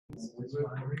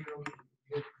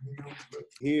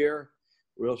Here,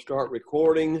 we'll start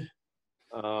recording.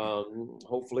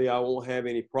 Hopefully I won't have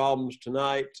any problems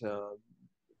tonight.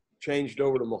 Changed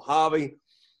over to Mojave.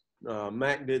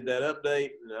 Mac did that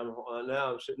update, and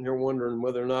now I'm sitting here wondering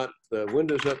whether or not the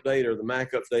Windows update or the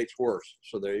Mac update's worse.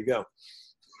 So there you go.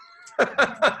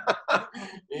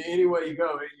 Anyway you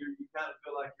go, you kind of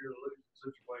feel like you're in a losing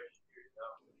situation here, you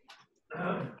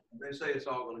know. They say it's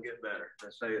all going to get better.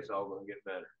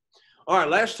 All right,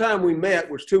 last time we met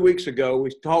was 2 weeks ago.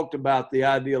 We talked about the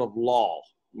ideal of law,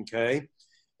 okay?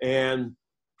 And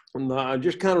I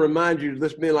just kind of remind you,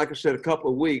 this being, like I said, a couple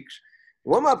of weeks,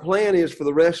 what my plan is for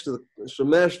the rest of the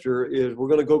semester is we're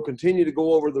going to continue to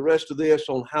go over the rest of this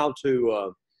on how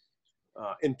to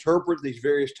interpret these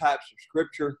various types of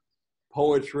scripture,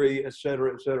 poetry, et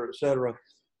cetera, et cetera, et cetera.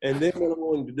 And then what I'm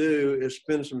going to do is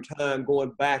spend some time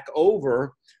going back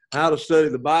over how to study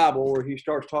the Bible, where he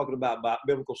starts talking about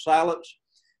biblical silence.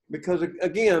 Because,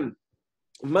 again,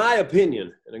 my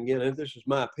opinion, and again, if this is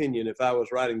my opinion, if I was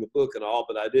writing the book and all,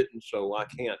 but I didn't, so I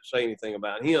can't say anything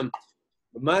about him.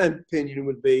 But my opinion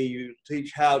would be you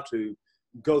teach how to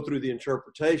go through the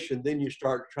interpretation, then you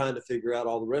start trying to figure out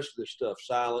all the rest of this stuff,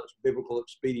 silence, biblical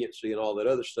expediency, and all that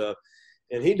other stuff.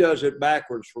 And he does it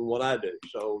backwards from what I do.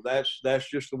 So that's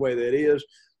just the way that is.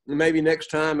 And maybe next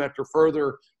time, after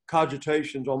further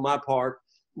cogitations on my part,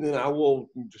 then I will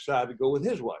decide to go with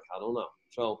his way. I don't know.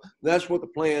 So that's what the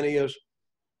plan is.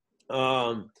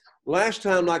 Last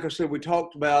time, like I said, we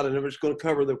talked about, and I'm just going to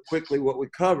cover quickly what we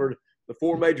covered, the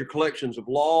four major collections of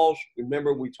laws.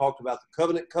 Remember, we talked about the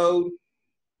covenant code.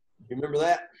 You remember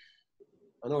that?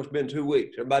 I know it's been 2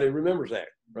 weeks. Everybody remembers that,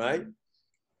 right?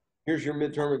 Here's your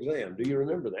midterm exam. Do you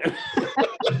remember that?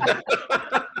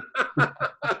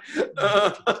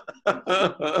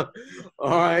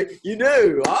 All right. You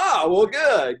do. Ah, well,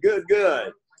 good.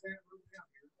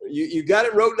 You got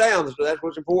it wrote down, so that's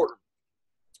what's important.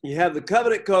 You have the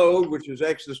covenant code, which is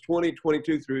Exodus 20,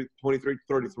 22 through 23,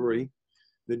 33.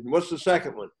 What's the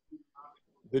second one?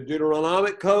 The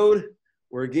Deuteronomic code,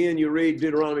 where again you read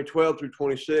Deuteronomy 12 through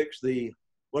 26.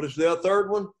 What is the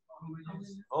third one?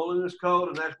 Holiness code,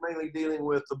 and that's mainly dealing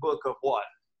with the book of what?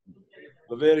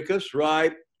 Leviticus,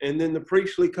 right? And then the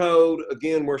priestly code,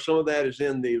 again, where some of that is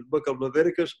in the book of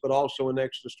Leviticus, but also in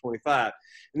Exodus 25.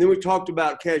 And then we talked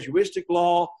about casuistic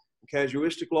law.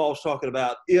 Casuistic law is talking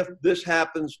about if this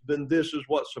happens, then this is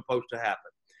what's supposed to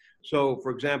happen. So,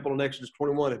 for example, in Exodus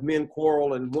 21, if men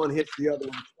quarrel and one hits the other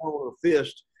with a stone or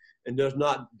fist and does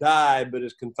not die but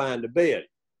is confined to bed,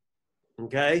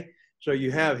 okay? So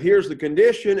you have, here's the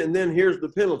condition, and then here's the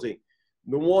penalty.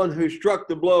 The one who struck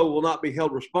the blow will not be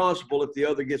held responsible if the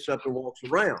other gets up and walks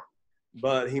around,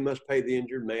 but he must pay the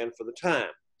injured man for the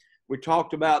time. We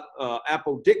talked about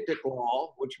apodictic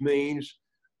law, which means,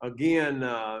 again,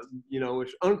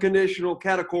 it's unconditional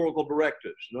categorical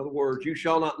directives. In other words, you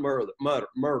shall not murder.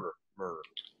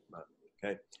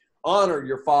 Okay. Honor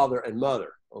your father and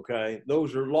mother. Okay.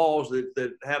 Those are laws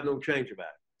that have no change about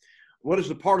it. What is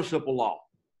the participle law?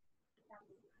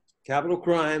 Capital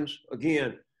crimes,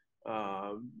 again,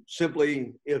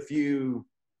 simply if you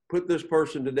put this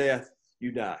person to death,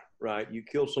 you die, right? You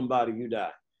kill somebody, you die.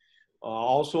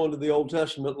 Also under the Old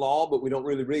Testament law, but we don't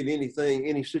really read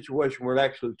any situation where it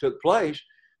actually took place.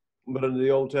 But under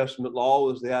the Old Testament law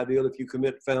was the ideal if you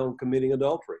found committing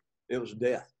adultery. It was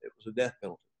death. It was a death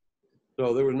penalty.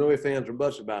 So there was no ifs, ands, or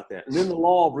buts about that. And then the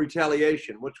law of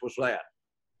retaliation, which was that?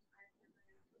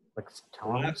 An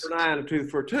eye for an eye and a tooth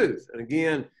for a tooth. And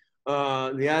again,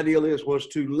 the ideal was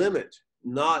to limit,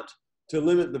 not to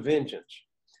limit the vengeance.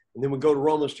 And then we go to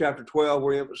Romans chapter 12,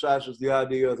 where he emphasizes the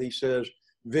idea he says,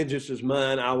 vengeance is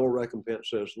mine, I will recompense,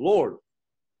 says the Lord.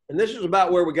 And this is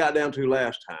about where we got down to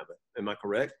last time. Am I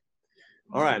correct?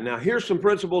 All right, now here's some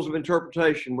principles of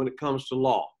interpretation when it comes to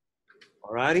law.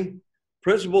 All righty?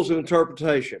 Principles of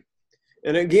interpretation.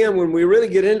 And again, when we really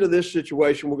get into this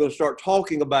situation, we're going to start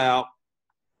talking about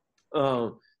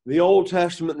the Old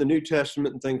Testament and the New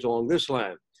Testament and things along this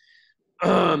line.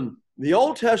 The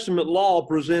Old Testament law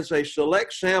presents a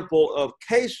select sample of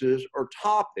cases or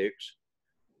topics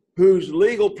whose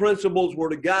legal principles were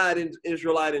to guide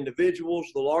Israelite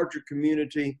individuals, the larger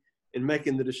community, in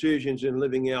making the decisions and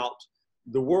living out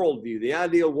the worldview. The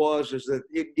idea is that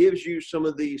it gives you some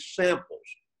of these samples,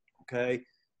 okay?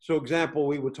 So, example,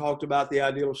 we talked about the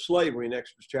idea of slavery in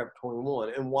Exodus chapter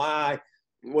 21 and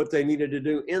what they needed to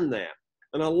do in that.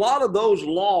 And a lot of those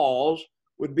laws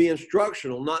would be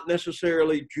instructional, not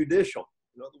necessarily judicial.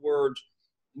 In other words,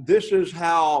 this is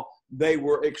how they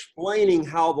were explaining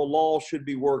how the law should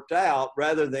be worked out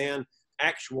rather than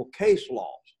actual case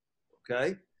laws,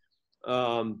 okay?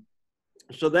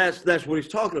 So that's what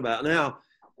he's talking about. Now,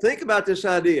 think about this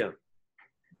idea.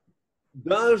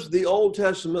 Does the Old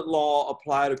Testament law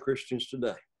apply to Christians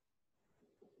today?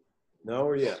 No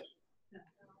or yes?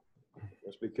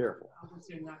 Let's be careful.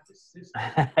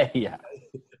 Yeah.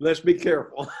 Let's be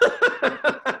careful.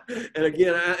 And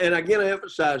again, I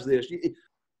emphasize this.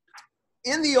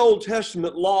 In the Old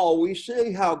Testament law, we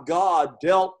see how God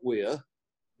dealt with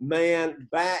man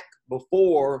back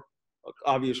before,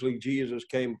 obviously, Jesus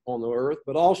came upon the earth,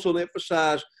 but also to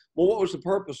emphasize, well, what was the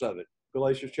purpose of it?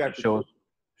 Galatians chapter 2.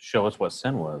 Show us what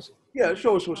sin was. Yeah,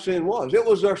 show us what sin was. It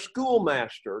was our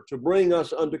schoolmaster to bring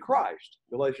us unto Christ.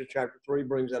 Galatians chapter 3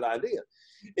 brings that idea.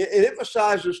 It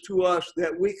emphasizes to us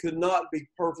that we could not be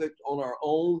perfect on our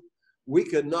own. We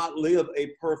could not live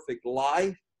a perfect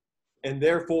life. And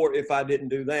therefore, if I didn't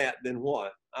do that, then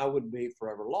what? I would be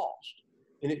forever lost.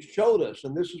 And it showed us,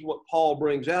 and this is what Paul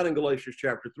brings out in Galatians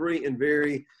chapter 3 in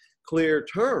very clear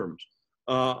terms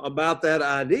about that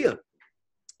idea.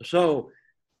 So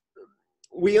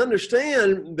we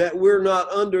understand that we're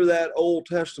not under that Old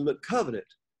Testament covenant,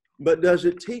 but does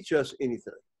it teach us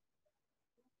anything?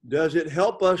 Does it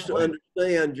help us to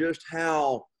understand just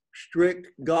how strict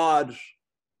God's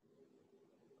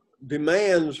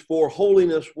demands for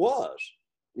holiness was?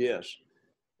 Yes.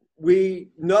 We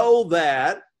know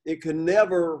that it can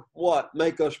never,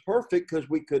 make us perfect, because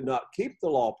we could not keep the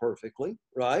law perfectly,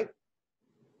 right?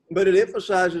 But it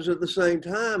emphasizes at the same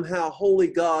time how holy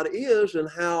God is and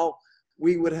how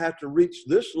we would have to reach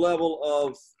this level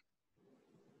of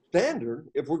standard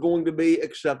if we're going to be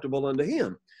acceptable unto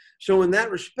him. So in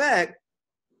that respect,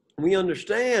 we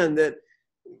understand that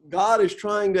God is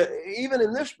trying to, even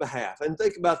in this behalf, and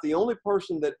think about the only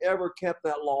person that ever kept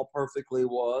that law perfectly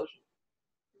was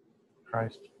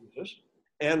Christ. Jesus.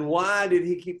 And why did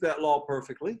he keep that law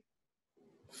perfectly?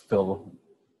 To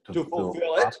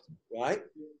fulfill it, right?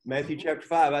 Matthew chapter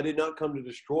 5, I did not come to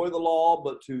destroy the law,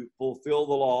 but to fulfill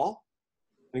the law.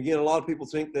 And again, a lot of people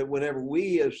think that whenever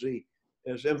we,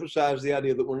 as emphasize the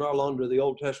idea that we're not under the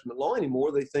Old Testament law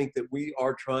anymore, they think that we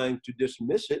are trying to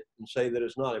dismiss it and say that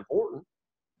it's not important.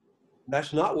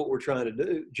 That's not what we're trying to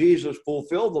do. Jesus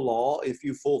fulfilled the law. If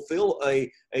you fulfill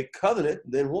a covenant,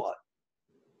 then what?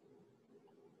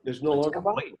 It's no longer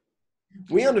binding.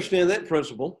 We understand that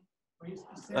principle. He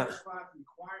satisfied the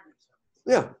requirements of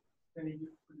it. Yeah. Then he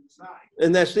put it aside.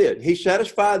 And that's it. He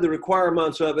satisfied the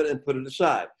requirements of it and put it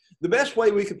aside. The best way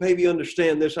we could maybe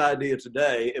understand this idea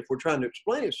today, if we're trying to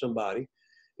explain it to somebody,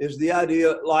 is the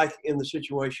idea like in the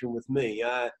situation with me.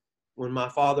 When my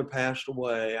father passed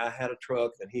away, I had a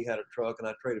truck and he had a truck, and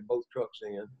I traded both trucks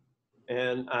in,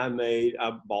 and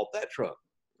I bought that truck,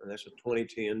 and that's a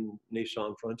 2010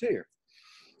 Nissan Frontier.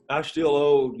 I still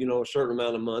owed, a certain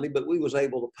amount of money, but we was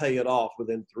able to pay it off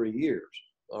within 3 years.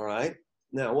 All right.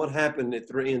 Now, what happened at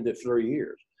the end of 3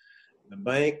 years? The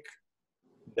bank,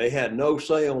 they had no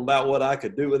say on about what I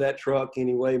could do with that truck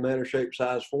anyway, manner, shape,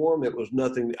 size, form. It was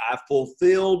nothing. I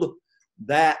fulfilled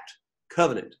that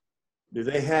covenant. Do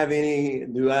they have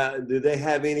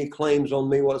any claims on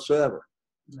me whatsoever?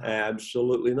 No.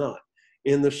 Absolutely not.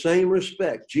 In the same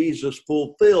respect, Jesus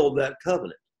fulfilled that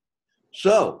covenant.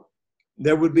 So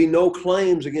there would be no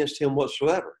claims against him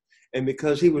whatsoever. And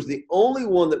because he was the only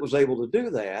one that was able to do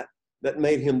that, that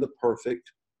made him the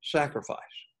perfect sacrifice.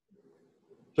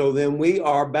 So then we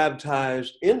are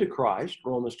baptized into Christ,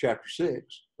 Romans chapter 6,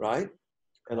 right?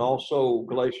 And also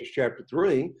Galatians chapter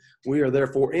 3. We are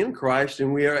therefore in Christ,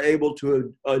 and we are able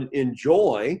to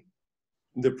enjoy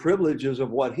the privileges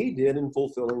of what he did in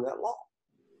fulfilling that law.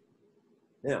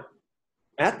 Now,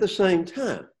 at the same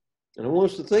time, and I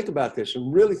want us to think about this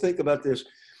and really think about this,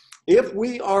 if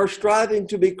we are striving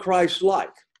to be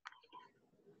Christ-like,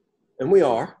 and we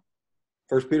are,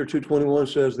 1 Peter 2:21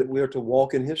 says that we are to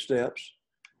walk in his steps.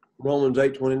 Romans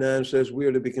 8:29 says we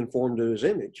are to be conformed to his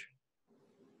image.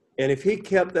 And if he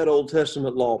kept that Old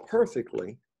Testament law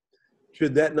perfectly,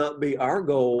 should that not be our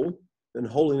goal and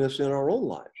holiness in our own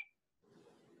lives?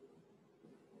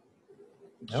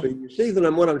 Yep. So you see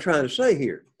that what I'm trying to say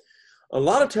here. A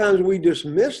lot of times we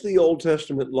dismiss the Old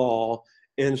Testament law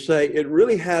and say it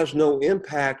really has no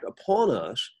impact upon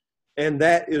us, and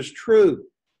that is true.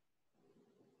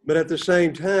 But at the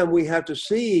same time, we have to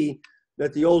see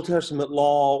that the Old Testament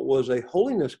law was a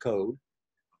holiness code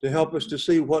to help us to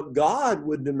see what God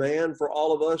would demand for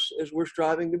all of us as we're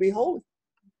striving to be holy.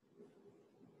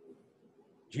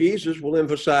 Jesus will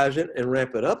emphasize it and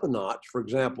ramp it up a notch. For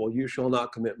example, you shall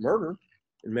not commit murder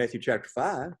in Matthew chapter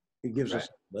 5. He gives us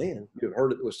a command. You've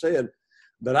heard it was said,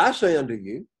 but I say unto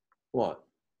you, what?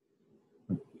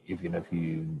 Even if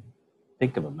you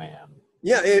think of a man.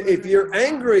 Yeah, if you're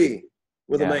angry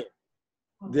with a man,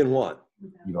 then what?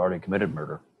 you've already committed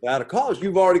murder. Without a cause,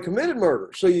 you've already committed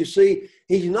murder. So you see,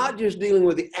 he's not just dealing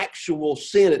with the actual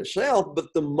sin itself,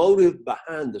 but the motive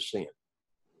behind the sin.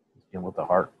 And with the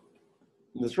heart.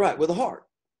 That's right, with the heart.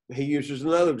 He uses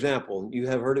another example. You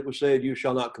have heard it was said, you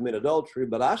shall not commit adultery,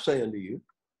 but I say unto you,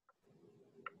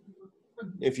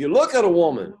 if you look at a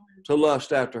woman to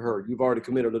lust after her, you've already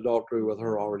committed adultery with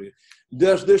her already.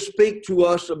 Does this speak to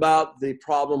us about the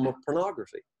problem of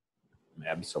pornography?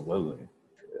 Absolutely.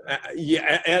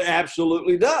 Yeah, it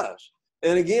absolutely does.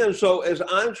 And again, so as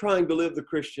I'm trying to live the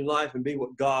Christian life and be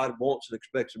what God wants and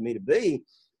expects of me to be,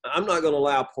 I'm not going to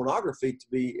allow pornography to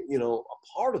be,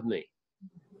 a part of me.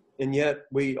 And yet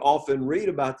we often read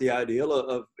about the ideal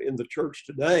of in the church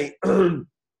today,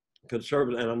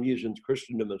 conservative, and I'm using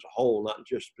Christendom as a whole, not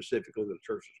just specifically the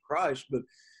Church of Christ, but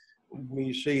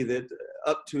we see that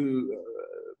up to,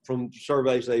 from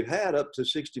surveys they've had, up to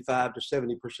 65 to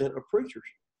 70% of preachers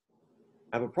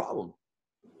have a problem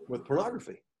with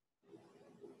pornography.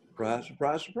 Surprise,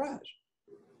 surprise, surprise.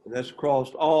 And that's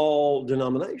across all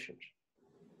denominations.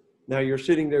 Now you're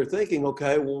sitting there thinking,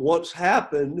 okay, well, what's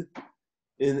happened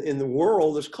in the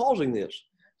world that's causing this?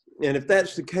 And if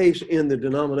that's the case in the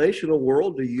denominational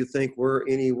world, do you think we're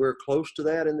anywhere close to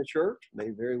that in the church?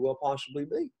 May very well possibly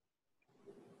be.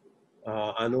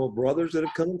 I know of brothers that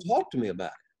have come and talked to me about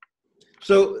it.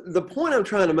 So the point I'm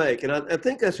trying to make, and I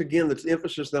think that's, again, the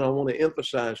emphasis that I want to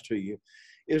emphasize to you,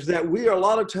 is that we are a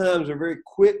lot of times are very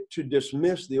quick to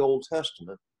dismiss the Old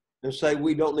Testament and say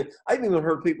we don't need. I've even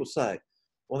heard people say,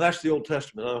 well, that's the Old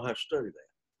Testament, I don't have to study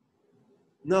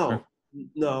that.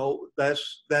 No,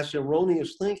 that's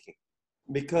erroneous thinking,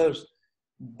 because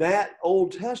that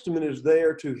Old Testament is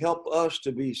there to help us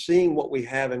to be seeing what we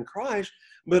have in Christ,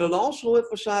 but it also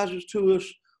emphasizes to us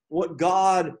what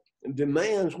God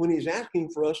demands when he's asking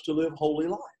for us to live holy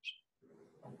lives.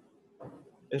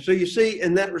 And so you see,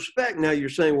 in that respect, now you're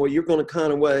saying, well, you're going to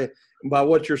kind of way, by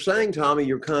what you're saying, Tommy,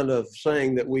 you're kind of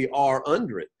saying that we are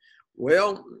under it.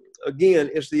 Well, again,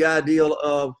 it's the ideal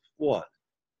of what?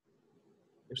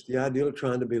 It's the ideal of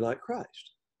trying to be like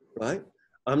Christ, right?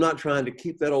 I'm not trying to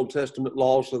keep that Old Testament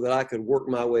law so that I can work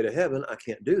my way to heaven. I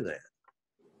can't do that.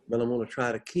 But I'm going to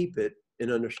try to keep it and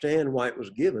understand why it was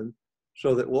given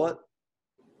so that what?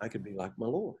 I could be like my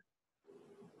Lord.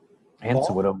 And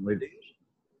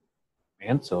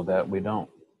so that we don't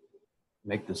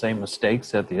make the same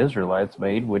mistakes that the Israelites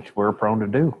made, which we're prone to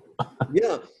do.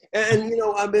 Yeah. And,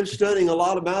 I've been studying a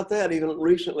lot about that. Even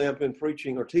recently, I've been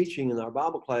preaching or teaching in our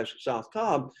Bible class at South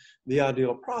Cobb, the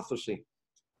ideal of prophecy,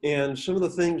 and some of the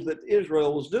things that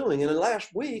Israel was doing. And then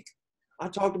last week, I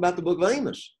talked about the book of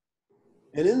Amos.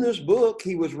 And in this book,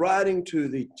 he was writing to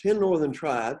the 10 northern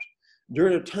tribes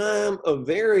during a time of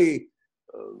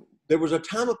there was a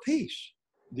time of peace.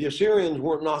 The Assyrians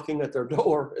weren't knocking at their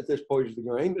door at this point of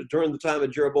the game. But during the time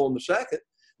of Jeroboam II,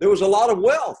 there was a lot of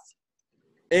wealth.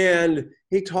 And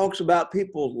he talks about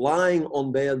people lying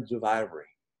on beds of ivory.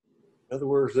 In other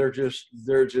words, they're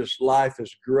just life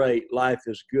is great, life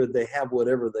is good. They have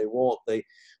whatever they want.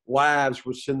 Wives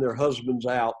would send their husbands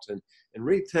out, and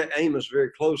read Amos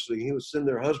very closely. He would send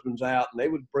their husbands out, and they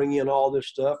would bring in all this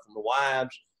stuff from the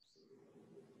wives.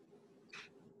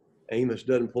 Amos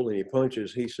doesn't pull any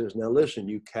punches. He says, now listen,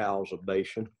 you cows of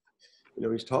Bashan.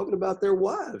 He's talking about their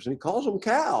wives, and he calls them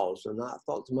cows. And I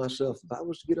thought to myself, if I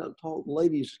was to get out and talk to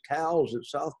ladies cows at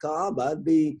South Cobb, I'd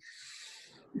be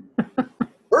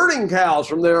herding cows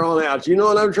from there on out. You know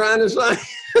what I'm trying to say?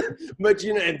 But,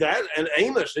 and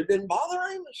Amos, it didn't bother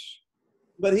Amos.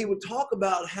 But he would talk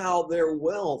about how their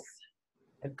wealth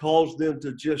had caused them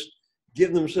to just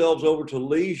give themselves over to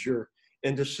leisure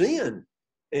and to sin.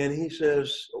 And he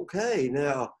says, okay,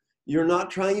 now, you're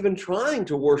not even trying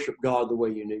to worship God the way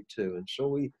you need to. And so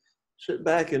we sit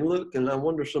back and look, and I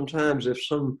wonder sometimes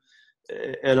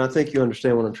and I think you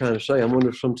understand what I'm trying to say, I wonder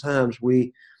if sometimes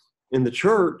we, in the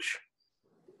church,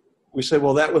 we say,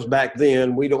 well, that was back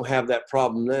then. We don't have that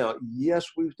problem now. Yes,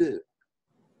 we do.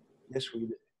 Yes, we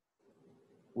do.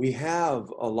 We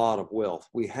have a lot of wealth.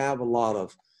 We have a lot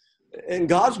of, and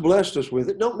God's blessed us with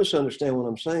it. Don't misunderstand what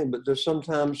I'm saying, but there's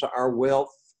sometimes our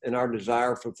wealth and our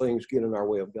desire for things get in our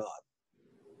way of God.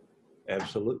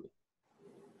 Absolutely.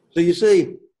 So you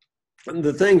see,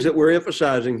 the things that we're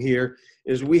emphasizing here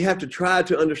is we have to try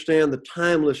to understand the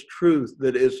timeless truth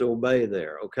that is to obey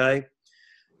there, okay?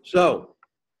 So,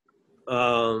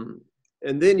 and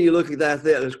then you look at that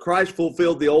as Christ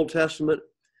fulfilled the Old Testament.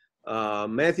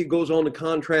 Matthew goes on to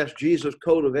contrast Jesus'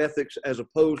 code of ethics as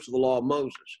opposed to the law of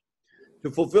Moses. To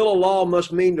fulfill a law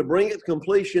must mean to bring it to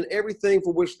completion everything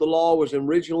for which the law was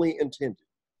originally intended.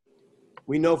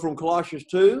 We know from Colossians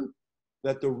 2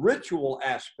 that the ritual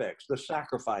aspects, the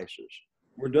sacrifices,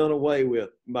 were done away with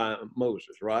by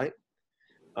Moses, right?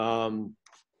 One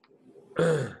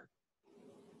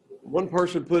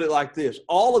person put it like this: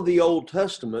 all of the Old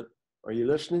Testament, are you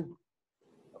listening,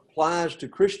 applies to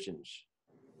Christians,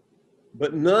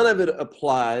 but none of it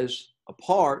applies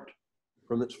apart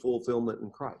from its fulfillment in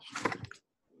Christ.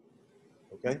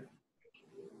 Okay?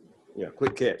 Yeah,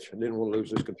 quick catch. I didn't want to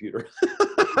lose this computer.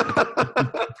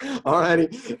 All righty.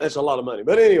 That's a lot of money.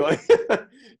 But anyway,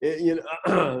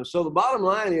 so the bottom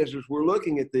line is we're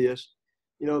looking at this.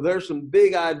 There's some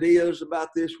big ideas about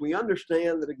this. We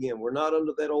understand that, again, we're not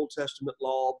under that Old Testament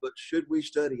law, but should we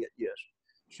study it? Yes.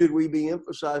 Should we be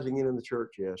emphasizing it in the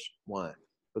church? Yes. Why?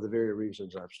 For the very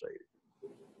reasons I've stated.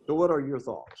 So what are your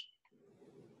thoughts?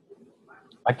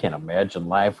 I can't imagine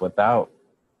life without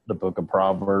the book of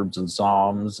Proverbs and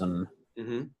Psalms and,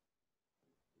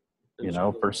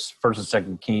 First and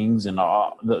Second Kings and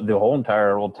the whole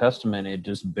entire Old Testament. It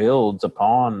just builds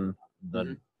upon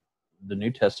the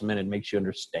New Testament. It makes you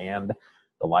understand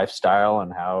the lifestyle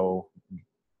and how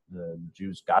the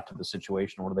Jews got to the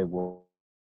situation where they were.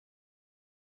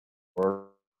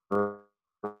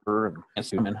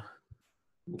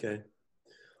 Okay.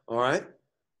 All right.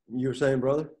 You were saying,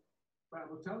 brother?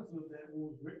 Bible tells us that it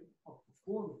was written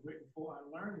before, it was written for our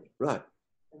learning. Right.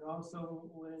 And also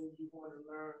when you want to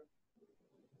learn the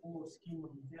whole scheme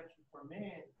of redemption for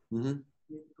man, you have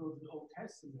to go to the Old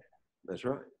Testament. That's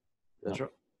right. That's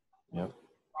right. Yep.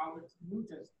 Proverbs, the New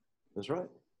Testament. That's right.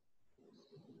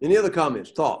 Any other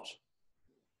comments, thoughts?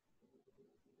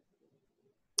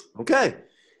 Okay.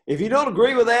 If you don't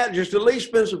agree with that, just at least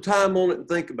spend some time on it and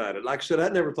think about it. Like I said, I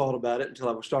never thought about it until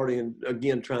I was starting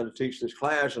again trying to teach this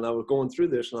class, and I was going through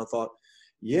this, and I thought,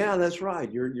 yeah, that's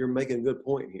right. You're making a good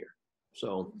point here.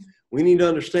 So we need to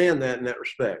understand that in that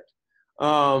respect.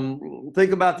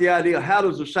 Think about the idea, how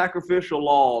does the sacrificial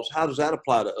laws, how does that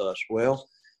apply to us? Well,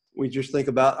 we just think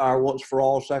about our once for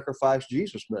all sacrifice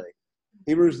Jesus made.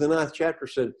 Hebrews the 9th chapter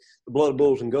said the blood of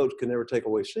bulls and goats can never take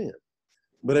away sin.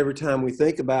 But every time we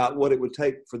think about what it would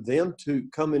take for them to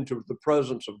come into the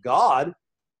presence of God,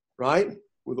 right,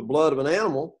 with the blood of an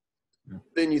animal,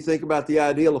 then you think about the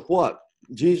ideal of what?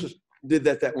 Jesus did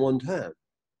that one time.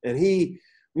 And he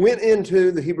went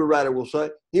into, the Hebrew writer will say,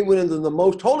 he went into the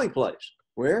most holy place.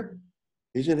 Where?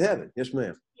 He's in heaven. Yes,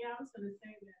 ma'am. Yeah, I was going to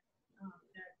say that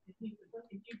the book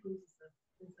of Hebrews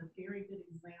is a very good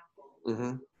example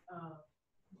of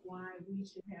why we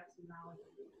should have some knowledge.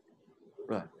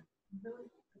 Right.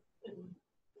 Really couldn't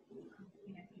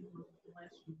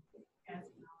unless you pass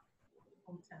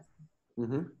Old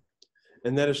Testament.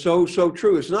 And that is so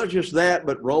true. It's not just that,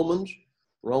 but Romans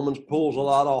pulls a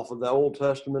lot off of the Old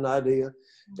Testament idea.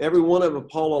 Every one of them,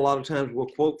 Paul, a lot of times will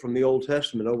quote from the Old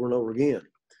Testament over and over again.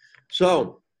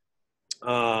 So,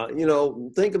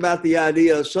 think about the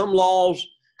idea. Some laws,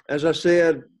 as I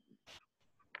said,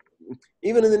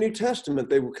 even in the New Testament,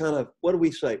 they were kind of, what do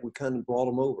we say? We kind of brought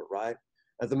them over, right?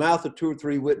 At the mouth of 2 or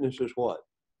 3 witnesses, what?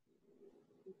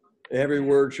 Every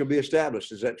word shall be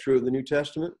established. Is that true of the New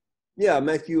Testament? Yeah,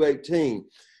 Matthew 18.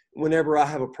 Whenever I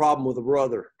have a problem with a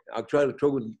brother, I'll try to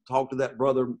talk to that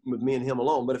brother with me and him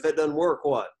alone. But if that doesn't work,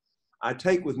 what? I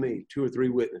take with me 2 or 3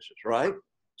 witnesses, right?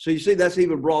 So you see, that's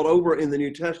even brought over in the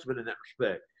New Testament in that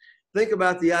respect. Think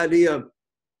about the idea.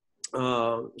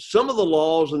 Some of the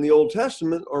laws in the Old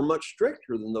Testament are much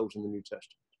stricter than those in the New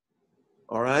Testament.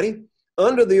 All righty?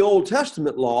 Under the Old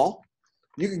Testament law,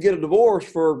 you could get a divorce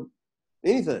for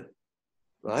anything,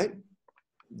 right?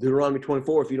 Deuteronomy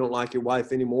 24, if you don't like your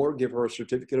wife anymore, give her a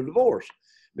certificate of divorce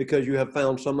because you have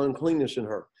found some uncleanness in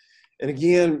her. And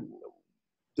again,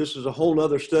 this is a whole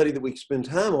nother study that we spend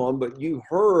time on, but you've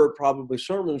heard probably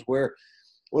sermons where,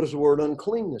 what does the word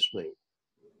uncleanness mean?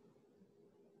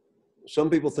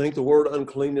 Some people think the word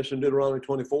uncleanness in Deuteronomy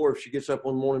 24, if she gets up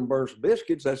one morning and burns some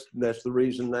biscuits, that's the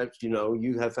reason that,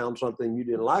 you have found something you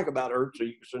didn't like about her, so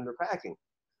you can send her packing,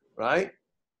 right?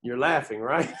 You're laughing,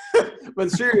 right?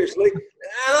 But seriously,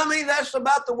 and I mean, that's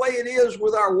about the way it is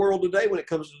with our world today when it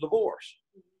comes to divorce.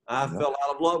 I fell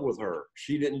out of love with her.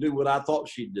 She didn't do what I thought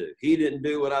she'd do. He didn't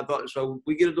do what I thought. So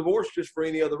we get a divorce just for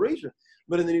any other reason.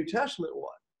 But in the New Testament,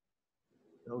 what?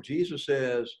 Jesus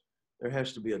says there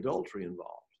has to be adultery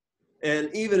involved.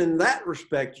 And even in that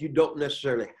respect, you don't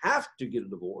necessarily have to get a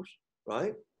divorce,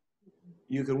 right?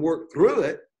 You can work through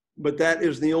it, but that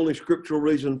is the only scriptural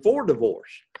reason for divorce.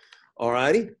 All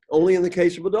righty? Only in the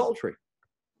case of adultery.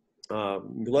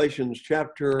 Galatians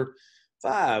chapter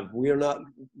 5, we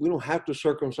don't have to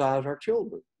circumcise our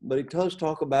children, but it does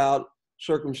talk about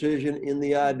circumcision in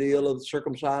the ideal of the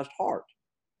circumcised heart,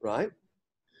 right?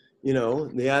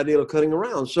 The ideal of cutting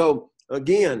around. So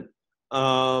again,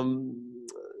 God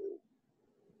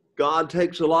God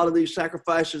takes a lot of these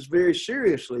sacrifices very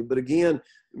seriously. But again,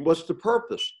 what's the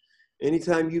purpose?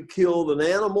 Anytime you killed an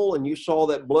animal and you saw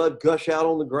that blood gush out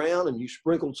on the ground and you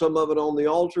sprinkled some of it on the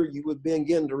altar, you would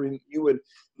begin to, you would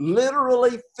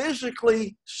literally,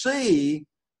 physically see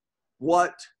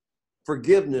what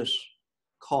forgiveness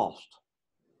cost.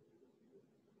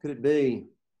 Could it be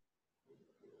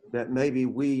that maybe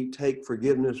we take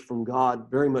forgiveness from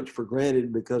God very much for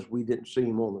granted because we didn't see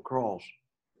him on the cross?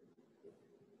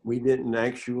 We didn't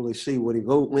actually see what he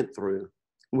went through.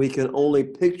 We can only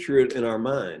picture it in our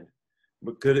mind.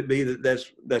 But could it be that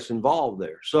that's involved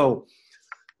there? So,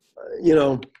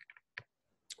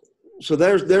 so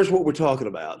there's what we're talking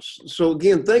about. So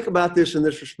again, think about this in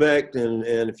this respect, and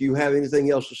if you have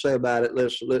anything else to say about it,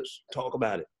 let's talk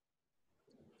about it.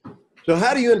 So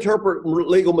how do you interpret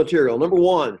legal material? Number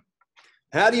one,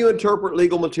 how do you interpret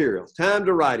legal material? Time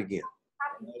to write again.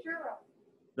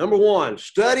 Number one,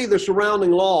 study the surrounding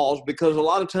laws, because a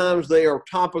lot of times they are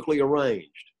topically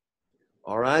arranged.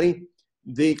 All righty?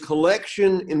 The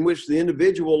collection in which the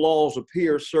individual laws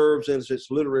appear serves as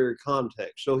its literary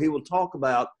context. So he will talk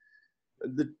about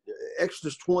the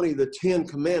Exodus 20, the 10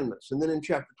 commandments. And then in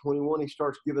chapter 21, he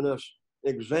starts giving us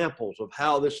examples of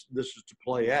how this is to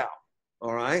play out.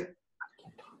 All right?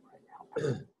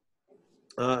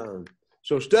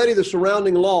 So study the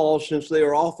surrounding laws, since they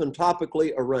are often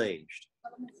topically arranged.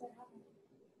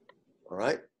 All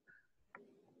right?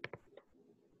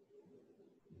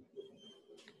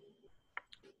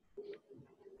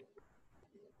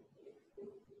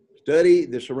 Study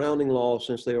the surrounding laws,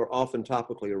 since they are often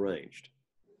topically arranged.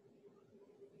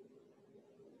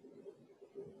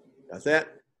 Got that?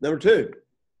 Number two,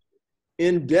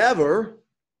 endeavor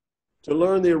to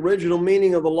learn the original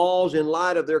meaning of the laws in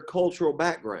light of their cultural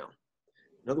background.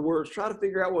 In other words, try to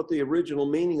figure out what the original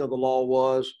meaning of the law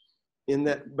was in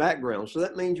that background. So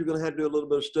that means you're going to have to do a little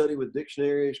bit of study with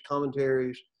dictionaries,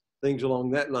 commentaries, things along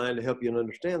that line to help you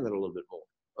understand that a little bit more.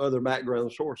 Other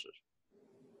background sources.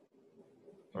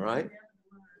 All right?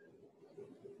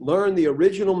 Learn the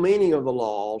original meaning of the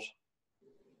laws.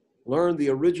 Learn the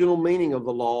original meaning of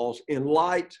the laws in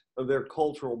light of their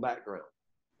cultural background.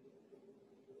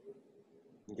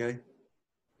 Okay?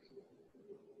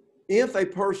 If a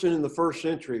person in the first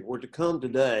century were to come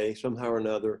today, somehow or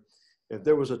another, if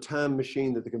there was a time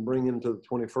machine that they can bring into the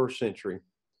 21st century,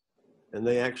 and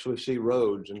they actually see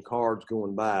roads and cars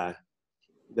going by,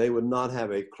 they would not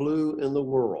have a clue in the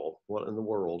world what in the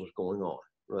world is going on.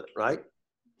 Right?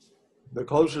 The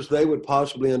closest they would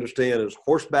possibly understand is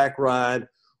horseback ride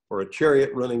or a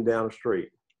chariot running down a street.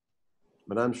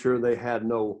 But I'm sure they had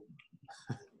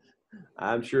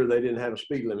I'm sure they didn't have a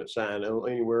speed limit sign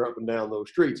anywhere up and down those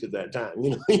streets at that time.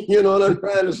 You know what I'm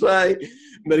trying to say?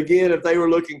 But again, if they were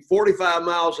looking 45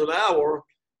 miles an hour,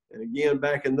 and again,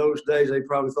 back in those days, they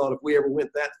probably thought if we ever went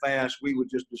that fast, we would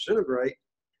just disintegrate.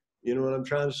 You know what I'm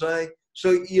trying to say?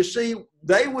 So you see,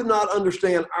 they would not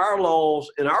understand our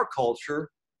laws in our culture.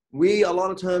 We, a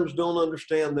lot of times, don't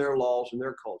understand their laws in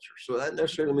their culture. So that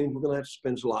necessarily means we're going to have to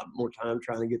spend a lot more time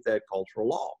trying to get that cultural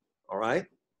law. All right?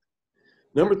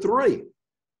 Number three.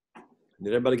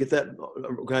 Did everybody get that?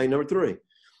 Okay, number three.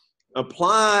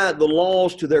 Apply the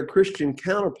laws to their Christian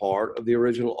counterpart of the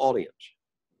original audience.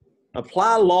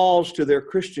 Apply laws to their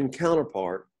Christian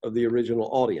counterpart of the original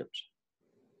audience.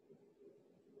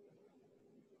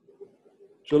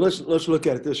 So let's look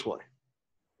at it this way.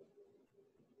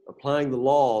 Applying the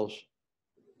laws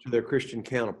to their Christian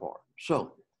counterpart.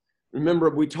 So remember,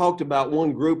 we talked about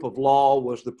one group of law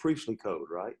was the priestly code,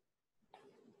 right?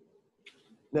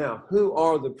 Now, who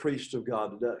are the priests of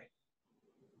God today?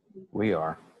 We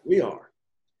are. We are.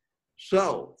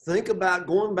 So think about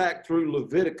going back through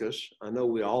Leviticus. I know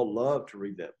we all love to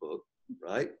read that book,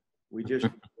 right? We just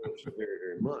very,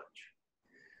 very much.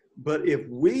 But if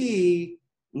we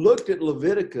looked at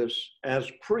Leviticus as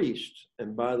priests,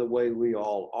 and by the way, we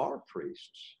all are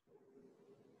priests,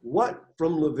 what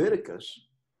from Leviticus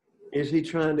is he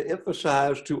trying to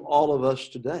emphasize to all of us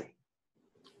today?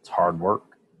 It's hard work.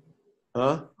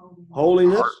 Huh?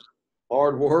 Holiness,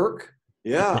 hard work,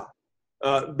 yeah.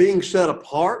 Being set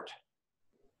apart,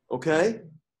 okay?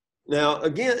 Now,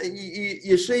 again,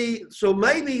 you see, so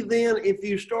maybe then if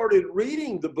you started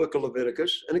reading the book of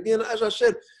Leviticus, and again, as I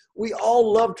said, we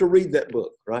all love to read that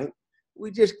book, right?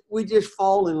 We just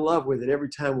fall in love with it every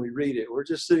time we read it. We're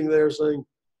just sitting there saying,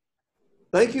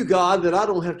 thank you, God, that I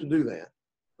don't have to do that,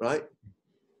 right?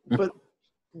 But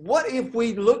what if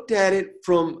we looked at it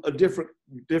from a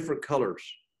different colors,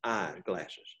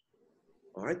 glasses?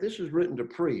 All right, this is written to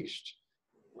priests.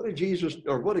 What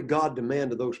did God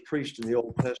demand of those priests in the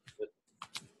Old Testament?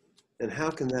 And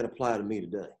how can that apply to me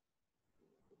today?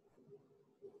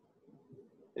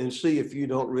 and see if you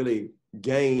don't really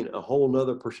gain a whole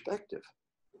nother perspective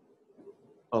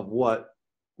of what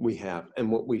we have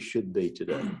and what we should be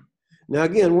today. Now,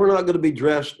 again, we're not going to be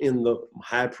dressed in the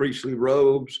high priestly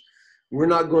robes. We're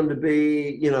not going to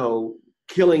be,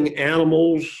 killing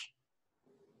animals.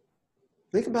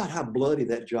 Think about how bloody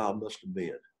that job must have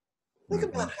been. Think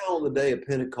about how on the day of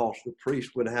Pentecost, the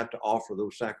priest would have to offer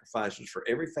those sacrifices for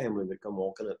every family that come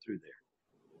walking up through there.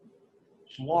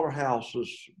 Slaughterhouses,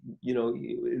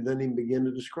 it doesn't even begin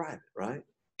to describe it, right?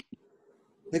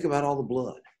 Think about all the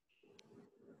blood.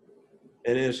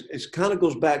 And it kind of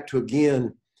goes back to,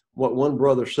 again, what one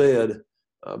brother said.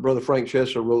 Brother Frank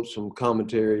Chesser wrote some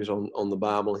commentaries on the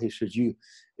Bible. He says,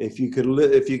 if you could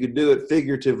do it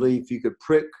figuratively, if you could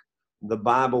prick the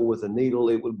Bible with a needle,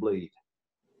 it would bleed,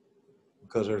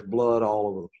 because there's blood all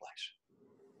over the place.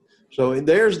 So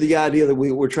there's the idea that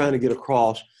we're trying to get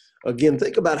across. Again,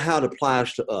 think about how it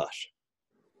applies to us.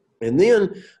 And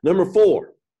then number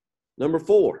four,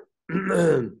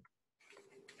 the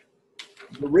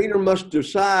reader must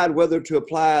decide whether to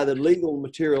apply the legal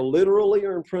material literally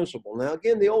or in principle. Now,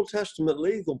 again, the Old Testament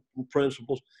legal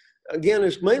principles, again,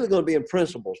 it's mainly going to be in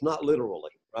principles, not literally,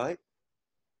 right?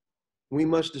 We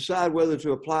must decide whether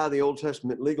to apply the Old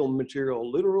Testament legal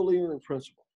material literally or in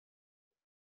principle.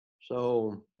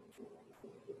 So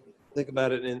think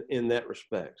about it in that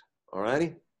respect. All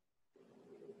righty?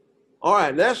 All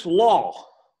right, that's law.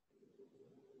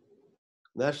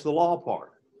 That's the law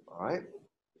part. All right?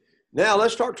 Now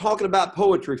let's start talking about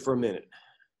poetry for a minute.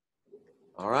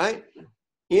 All right?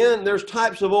 There's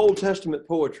types of Old Testament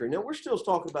poetry. Now we're still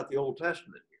talking about the Old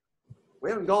Testament here. We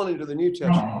haven't gone into the New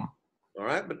Testament. All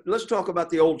right, but let's talk about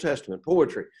the Old Testament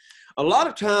poetry. A lot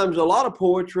of times, a lot of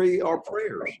poetry are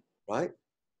prayers, right?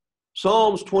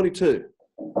 Psalms 22.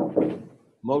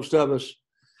 Most of us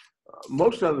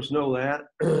know that.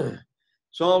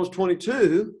 Psalms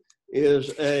 22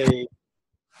 is we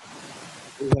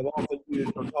have often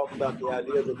used or talked about the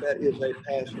idea that is a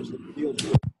passage that deals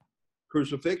with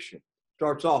crucifixion.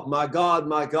 Starts off, my God,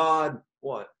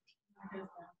 what?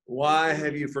 Why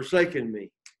have you forsaken me?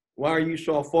 Why are you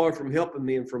so far from helping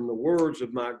me and from the words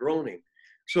of my groaning?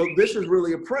 So this is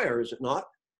really a prayer, is it not?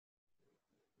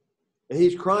 And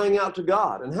he's crying out to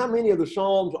God. And how many of the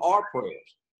Psalms are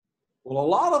prayers? Well, a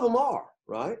lot of them are,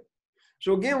 right?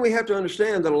 So again, we have to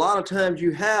understand that a lot of times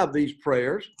you have these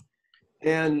prayers.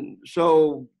 And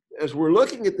so as we're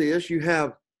looking at this, you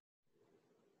have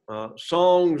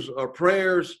songs or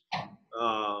prayers.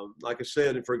 Like I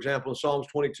said, for example, in Psalms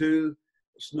 22,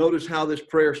 notice how this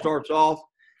prayer starts off.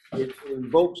 It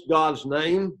invokes God's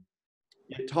name.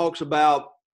 It talks about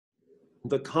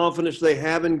the confidence they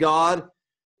have in God.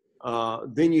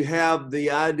 Then you have the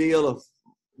ideal of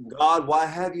God, why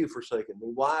have you forsaken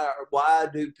me? Why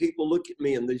do people look at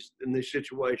me in these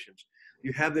situations?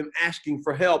 You have them asking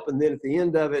for help, and then at the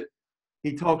end of it,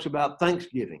 he talks about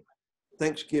thanksgiving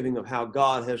of how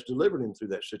God has delivered him through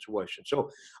that situation.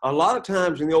 So a lot of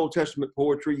times in the Old Testament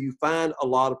poetry, you find a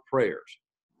lot of prayers.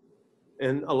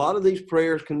 And a lot of these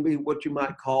prayers can be what you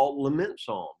might call lament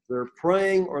psalms. They're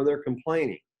praying or they're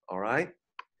complaining, all right?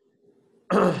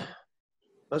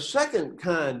 A second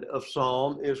kind of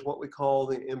psalm is what we call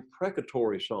the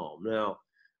imprecatory psalm. Now,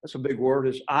 that's a big word.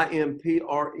 It's I-M-P-R-E-C-A-T-O-R-Y.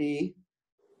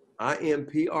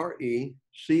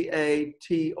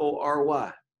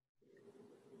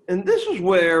 And this is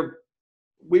where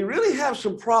we really have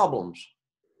some problems,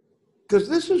 because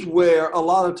this is where a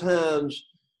lot of times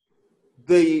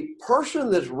the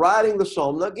person that's writing the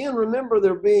psalm, now again, remember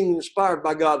they're being inspired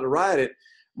by God to write it,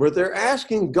 but they're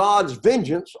asking God's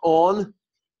vengeance on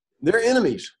their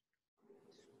enemies.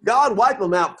 God, wipe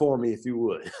them out for me, if you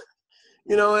would.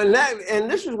 And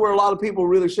this is where a lot of people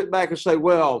really sit back and say,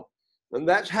 well, and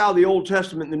that's how the Old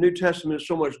Testament and the New Testament is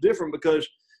so much different, because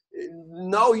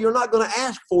no, you're not going to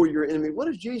ask for your enemy. What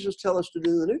does Jesus tell us to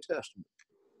do in the New Testament?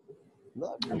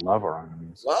 Love our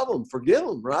enemies. Love them, forgive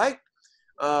them, right?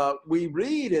 We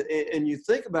read and you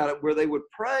think about it, where they would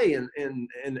pray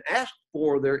and ask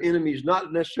for their enemies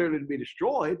not necessarily to be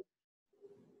destroyed.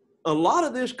 A lot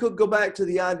of this could go back to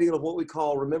the idea of what we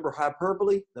call, remember,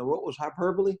 hyperbole? Now, what was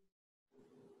hyperbole?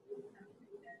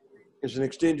 It's an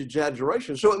extended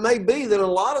exaggeration. So it may be that in a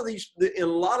lot of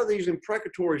these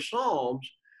imprecatory psalms,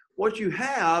 what you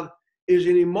have is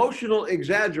an emotional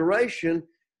exaggeration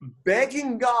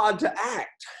begging God to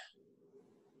act.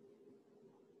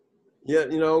 Yeah,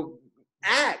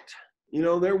 act.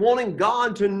 They're wanting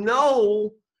God to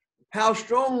know how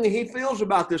strongly he feels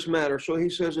about this matter. So he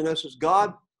says, in essence,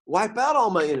 God, wipe out all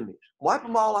my enemies. Wipe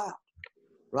them all out.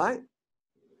 Right?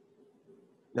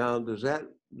 Now,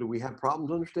 do we have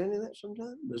problems understanding that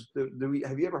sometimes?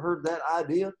 Have you ever heard that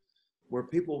idea? where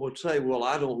people would say, well,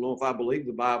 I don't know if I believe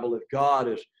the Bible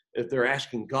if they're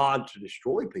asking God to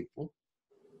destroy people.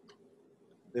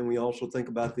 Then we also think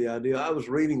about the idea. I was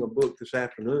reading a book this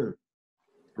afternoon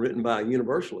written by a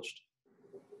universalist.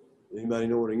 Anybody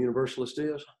know what a universalist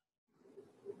is?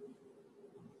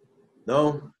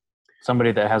 No?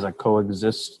 Somebody that has a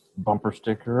coexist bumper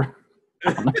sticker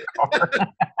on the car.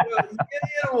 Well,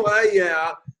 in a way,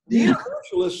 yeah. The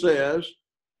universalist says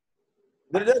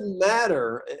that it doesn't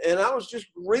matter. And I was just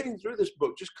reading through this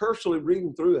book, just cursorily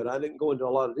reading through it. I didn't go into a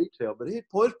lot of detail, but his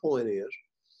point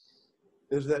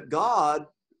is that God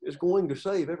is going to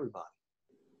save everybody.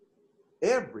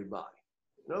 Everybody.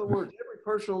 In other words, every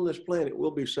person on this planet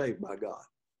will be saved by God.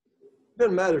 It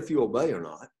doesn't matter if you obey or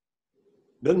not.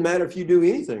 It doesn't matter if you do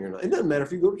anything or not. It doesn't matter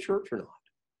if you go to church or not.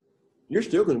 You're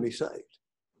still going to be saved.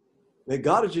 And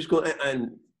God is just going to,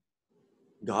 and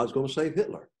God's going to save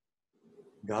Hitler.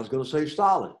 God's going to save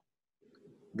Stalin.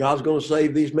 God's going to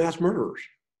save these mass murderers.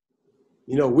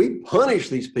 You know, we punish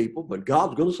these people, but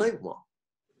God's going to save them all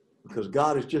because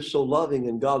God is just so loving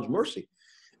in God's mercy.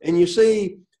 And you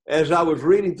see, as I was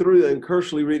reading through and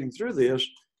cursorily reading through this,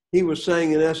 he was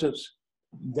saying in essence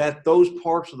that those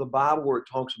parts of the Bible where it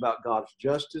talks about God's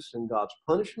justice and God's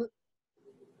punishment,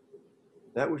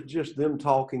 that was just them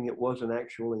talking. It wasn't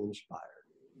actually inspired.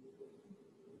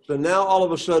 So now all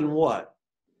of a sudden what?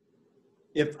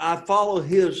 If I follow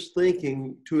his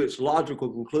thinking to its logical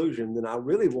conclusion, then I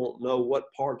really won't know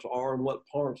what parts are and what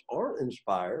parts aren't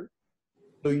inspired.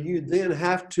 So you then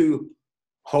have to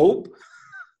hope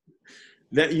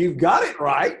that you've got it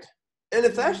right. And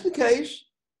if that's the case,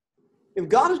 if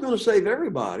God is going to save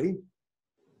everybody,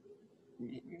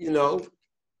 you know,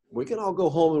 we can all go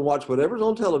home and watch whatever's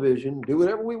on television, do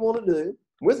whatever we want to do,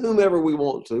 with whomever we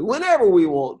want to, whenever we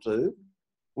want to.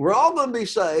 We're all going to be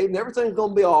saved and everything's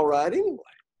going to be all right anyway.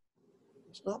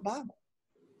 It's not Bible.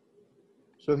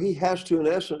 So he has to, in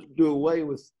essence, do away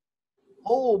with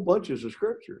whole bunches of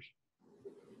scriptures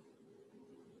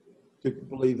to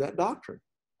believe that doctrine.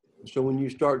 So when you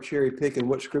start cherry picking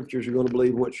what scriptures you're going to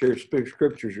believe and what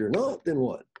scriptures you're not, then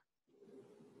what?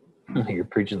 You're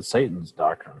preaching Satan's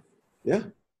doctrine. Yeah.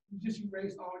 You just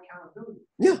erased all accountability.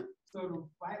 Yeah. So the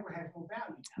Bible has no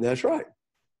value. That's right.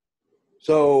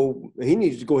 So he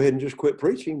needs to go ahead and just quit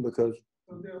preaching because.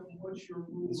 So then what's your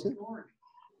rule of authority?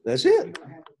 That's You it. don't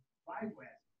have a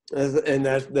Bible. And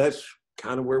that's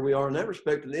kind of where we are in that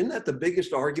respect. And isn't that the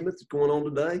biggest argument that's going on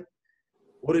today?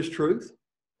 What is truth?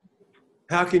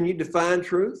 How can you define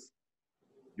truth?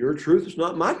 Your truth is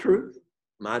not my truth.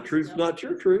 My truth is not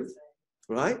your truth,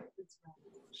 right?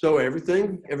 So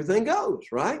everything goes,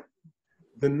 right?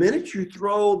 The minute you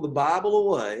throw the Bible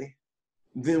away,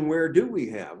 then where do we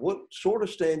have? What sort of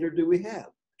standard do we have?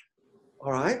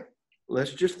 All right,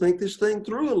 let's just think this thing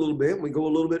through a little bit. We go a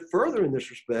little bit further in this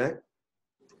respect.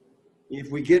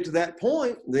 If we get to that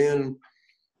point, then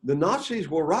the Nazis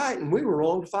were right and we were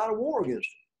wrong to fight a war against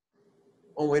them.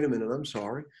 Oh, wait a minute, I'm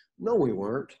sorry. No, we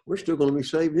weren't. We're still going to be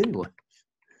saved anyway,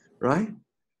 right?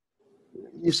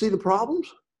 You see the problems?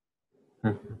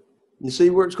 You see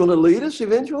where it's going to lead us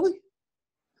eventually?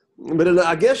 But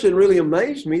I guess it really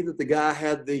amazed me that the guy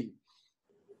had the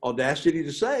audacity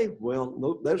to say, well,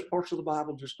 no, those parts of the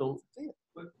Bible just don't fit.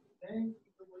 But then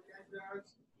what that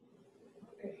does,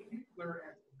 Hitler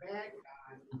as a bad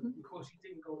guy, because he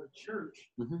didn't go to church,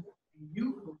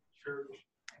 you go to church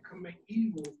and commit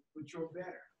evil, but you're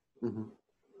better.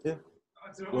 Yeah.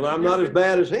 Well, I'm not as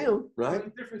bad as him, right?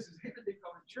 The difference is Hitler didn't go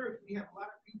to church. We have a lot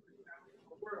of people in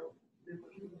the world that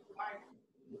believe in the Bible.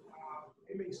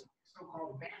 They may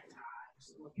so-called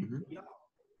baptized or young.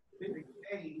 Then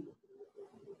they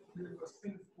live a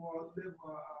sinful, live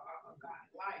a God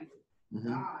life,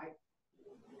 die,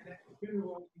 and at the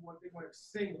funeral, they want to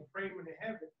sing and pray him into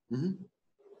heaven.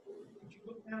 But you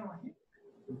look down on him,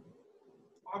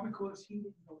 all because he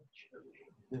didn't go to church.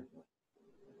 Yeah.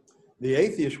 The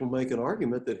atheists will make an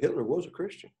argument that Hitler was a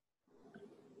Christian.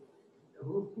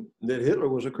 That Hitler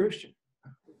was a Christian.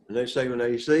 And they say, well, now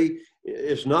you see,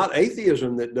 it's not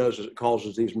atheism that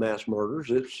causes these mass murders.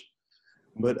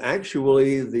 But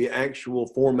actually the actual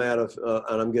format of,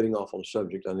 and I'm getting off on the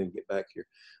subject, I need to get back here.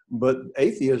 But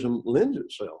atheism lends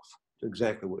itself to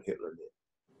exactly what Hitler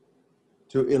did.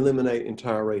 To eliminate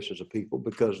entire races of people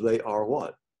because they are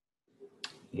what?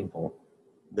 Evil.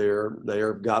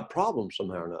 They're got problems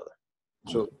somehow or another.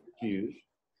 So Jews,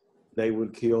 they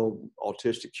would kill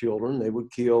autistic children. They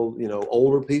would kill,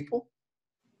 older people.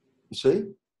 You see?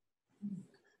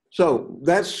 So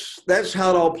that's how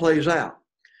it all plays out.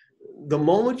 The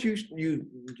moment you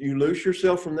loose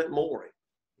yourself from that mooring,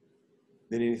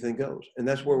 then anything goes. And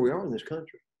that's where we are in this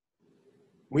country.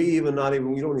 We don't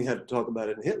even have to talk about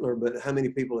it in Hitler, but how many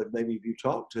people have maybe you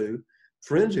talked to,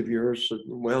 friends of yours, said,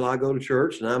 well, I go to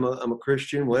church and I'm a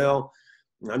Christian. Well,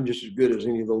 I'm just as good as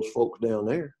any of those folks down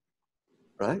there,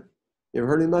 right? You ever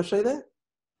heard anybody say that?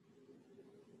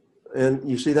 And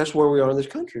you see, that's where we are in this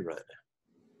country right now.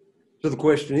 So the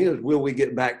question is, will we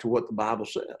get back to what the Bible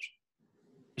says?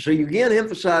 So you again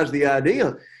emphasize the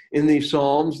idea in these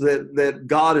Psalms that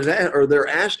God is or they're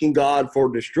asking God for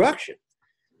destruction,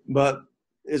 but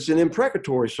it's an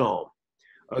imprecatory psalm.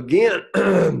 Again,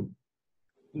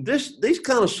 these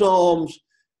kind of psalms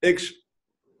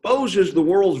exposes the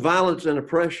world's violence and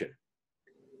oppression,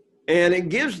 and it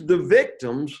gives the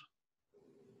victims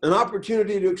an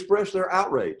opportunity to express their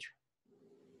outrage.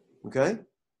 Okay?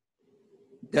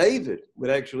 David would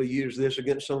actually use this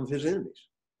against some of his enemies.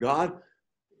 God,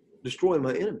 destroy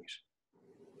my enemies.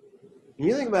 And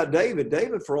you think about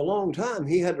David for a long time,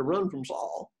 he had to run from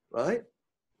Saul, right?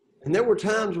 And there were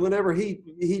times whenever he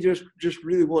just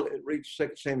really wanted to read 2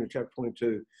 Samuel chapter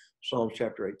 22, Psalms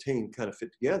chapter 18 kind of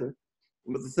fit together.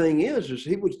 But the thing is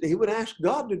he would ask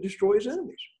God to destroy his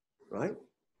enemies, right?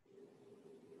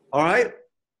 All right.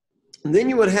 And then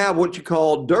you would have what you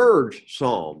call dirge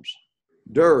psalms.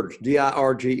 Dirge,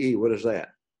 D-I-R-G-E. What is that?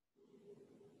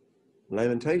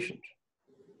 Lamentations.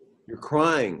 You're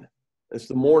crying. It's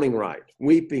the mourning rite,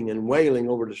 weeping and wailing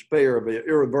over despair of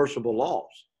irreversible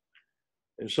loss.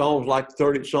 In Psalms like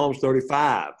Psalms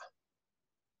 35,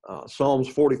 Psalms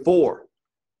 44.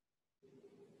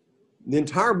 The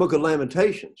entire book of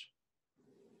Lamentations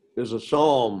is a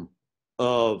psalm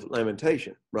of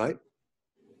lamentation, right?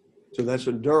 So that's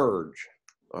a dirge,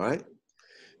 all right?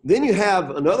 Then you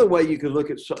have another way you could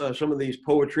look at some of these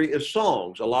poetry is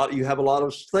songs. You have a lot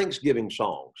of Thanksgiving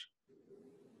songs.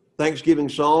 Thanksgiving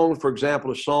song, for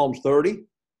example, is Psalms 30.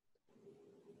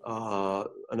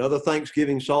 Another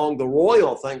Thanksgiving song, the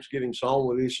royal Thanksgiving song,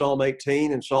 would be Psalm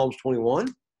 18 and Psalms 21.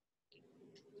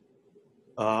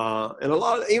 And a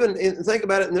lot of, think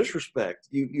about it in this respect.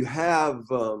 You have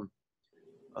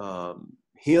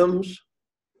hymns.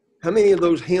 How many of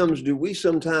those hymns do we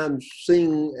sometimes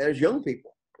sing as young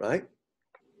people, right?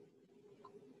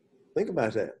 Think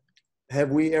about that.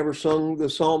 Have we ever sung the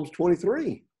Psalms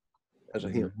 23 as a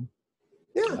hymn?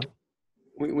 Yeah.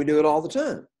 We do it all the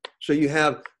time. So you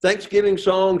have Thanksgiving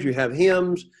songs, you have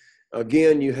hymns.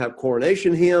 Again, you have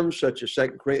coronation hymns, such as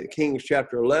 2 Kings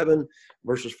chapter 11,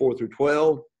 verses 4 through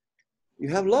 12. You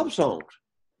have love songs.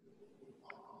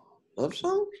 Love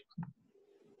songs?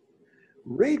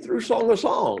 Read through Song of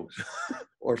Songs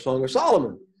or Song of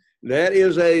Solomon. That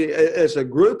is it's a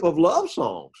group of love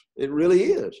songs. It really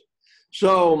is.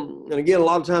 So, and again, a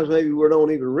lot of times maybe we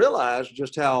don't even realize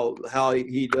just how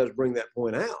he does bring that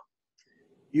point out.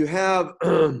 You have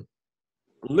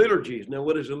liturgies. Now,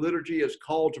 what is a liturgy? It's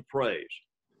call to praise.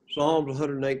 Psalms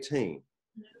 118.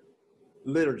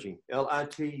 Liturgy.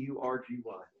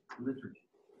 L-I-T-U-R-G-Y. Liturgy.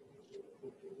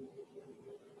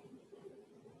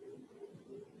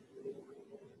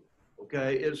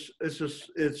 Okay, it's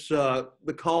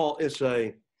the call. It's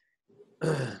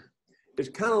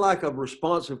kind of like a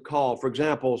responsive call. For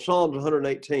example, Psalms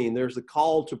 118. There's the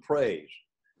call to praise.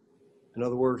 In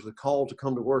other words, the call to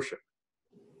come to worship.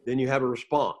 Then you have a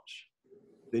response.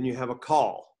 Then you have a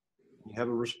call. You have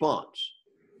a response.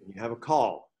 You have a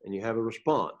call, and you have a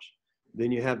response.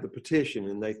 Then you have the petition,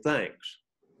 and they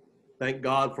thank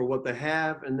God for what they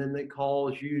have, and then they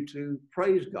cause you to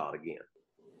praise God again.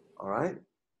 All right.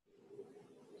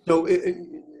 So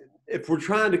if we're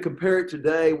trying to compare it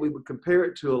today, we would compare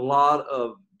it to a lot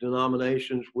of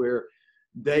denominations where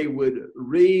they would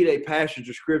read a passage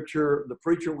of scripture, the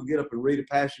preacher would get up and read a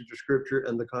passage of scripture,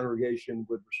 and the congregation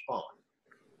would respond.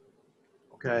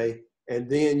 Okay, and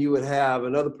then you would have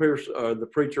another person, or the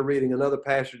preacher reading another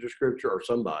passage of scripture, or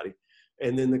somebody,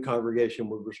 and then the congregation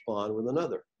would respond with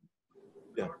another.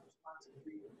 Yeah.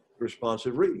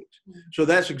 Responsive readings. So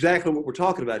that's exactly what we're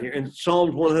talking about here. And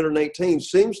Psalms 118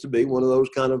 seems to be one of those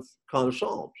kind of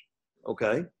psalms.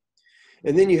 Okay.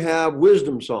 And then you have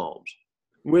wisdom psalms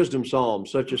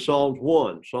such as Psalms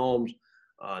 1, Psalms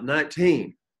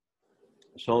 19,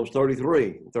 Psalms 33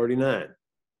 and 39.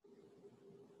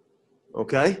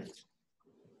 Okay.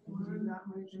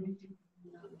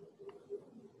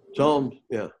 Psalms,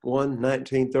 1,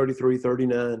 19, 33,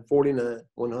 39, 49,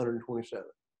 127.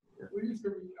 Yeah. We used to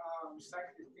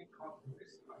recite this thing called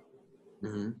this.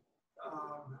 When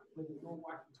you go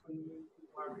watch between you,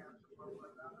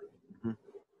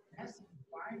 that's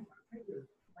why I think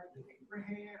like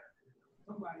Abraham,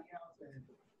 somebody else, and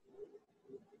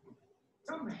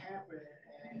something happened,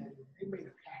 and they made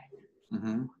a pact.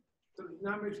 So the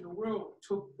denomination of the world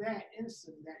took that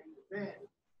incident, that event,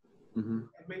 and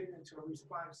made it into a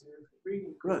responsive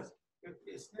reading. Right.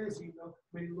 It says, you know,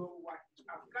 may the Lord watch.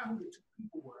 I forgot who the two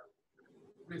people were.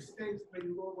 But it says, may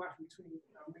the Lord watch between me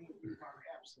and you are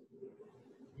absent.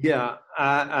 Yeah,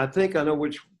 I think I know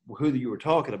who you were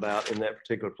talking about in that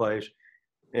particular place.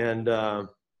 And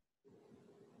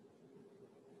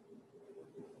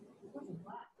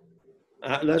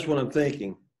that's what I'm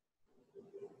thinking.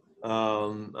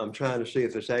 I'm trying to see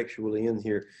if it's actually in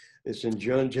here. It's in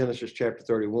Genesis chapter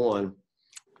 31.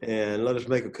 And let us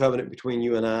make a covenant between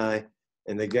you and I.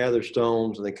 And they gather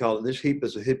stones and they call it, this heap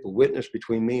is a heap of witness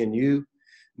between me and you.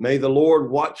 May the Lord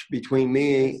watch between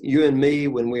you and me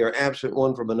when we are absent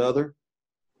one from another.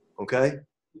 Okay?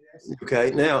 Yes. Okay.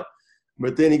 Now,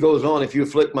 but then he goes on, if you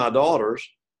afflict my daughters,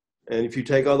 and if you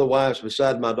take other wives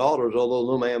beside my daughters,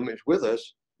 although no man is with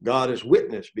us, God is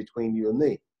witness between you and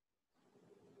me.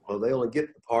 Well, they only get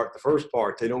the first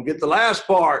part. They don't get the last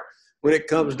part when it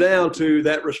comes down to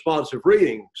that responsive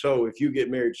reading. So if you get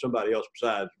married to somebody else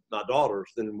besides my daughters,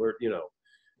 then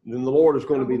then the Lord is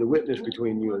going to be the witness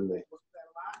between you and me.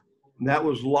 And that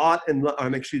was Lot and, not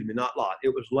Lot.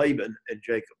 It was Laban and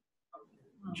Jacob.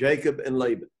 Jacob and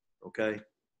Laban. Okay.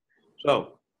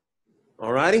 So,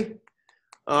 all righty.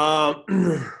 Now,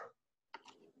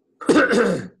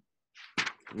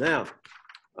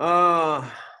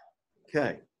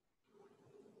 okay.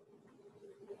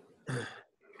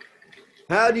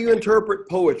 How do you interpret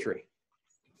poetry?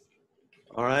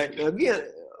 All right. Now, again,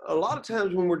 a lot of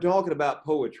times when we're talking about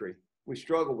poetry, we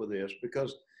struggle with this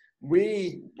because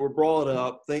we were brought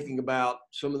up thinking about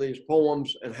some of these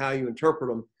poems and how you interpret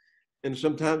them. And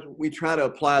sometimes we try to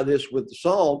apply this with the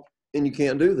psalm, and you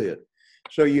can't do that.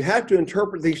 So you have to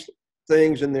interpret these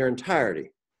things in their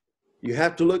entirety. You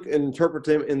have to look and interpret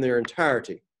them in their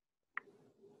entirety.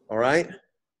 All right?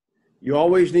 You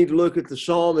always need to look at the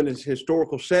psalm in its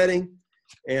historical setting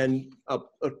and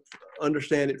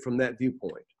understand it from that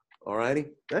viewpoint. All righty?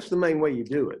 That's the main way you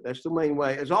do it. That's the main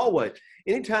way. As always,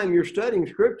 anytime you're studying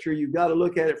Scripture, you've got to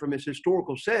look at it from its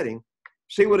historical setting,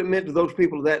 see what it meant to those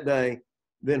people of that day,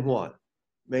 then what?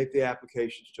 Make the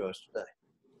applications to us today.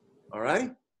 All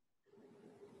right?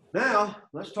 Now,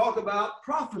 let's talk about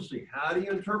prophecy. How do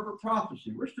you interpret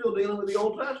prophecy? We're still dealing with the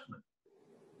Old Testament.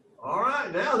 All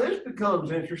right, now this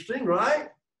becomes interesting, right?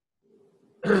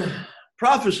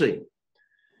 Prophecy.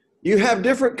 You have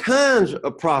different kinds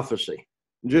of prophecy,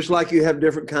 just like you have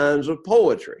different kinds of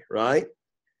poetry, right?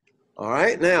 All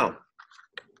right, now,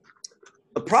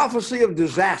 the prophecy of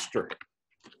disaster.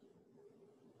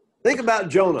 Think about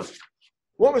Jonah.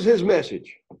 What was his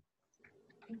message?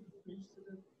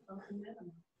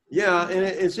 Yeah, and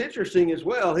it's interesting as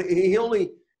well. He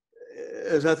only,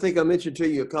 as I think I mentioned to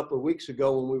you a couple of weeks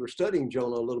ago when we were studying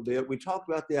Jonah a little bit, we talked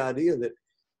about the idea that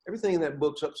everything in that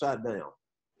book's upside down.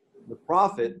 The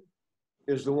prophet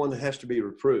is the one that has to be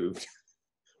reproved,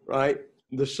 right?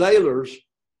 The sailors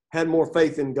had more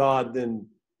faith in God than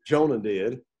Jonah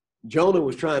did. Jonah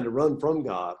was trying to run from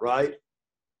God, right?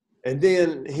 And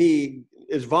then he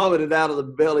is vomited out of the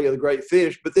belly of the great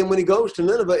fish. But then when he goes to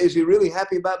Nineveh, is he really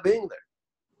happy about being there?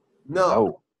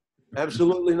 No,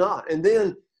 absolutely not. And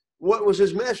then what was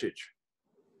his message?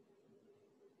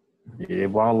 He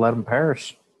didn't want to let them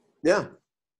perish. Yeah,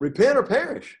 repent or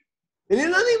perish. And he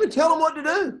doesn't even tell them what to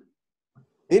do.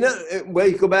 Well,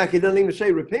 you go back, he doesn't even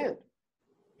say repent.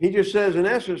 He just says, in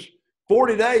essence,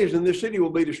 40 days and this city will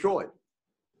be destroyed.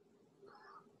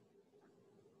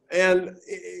 And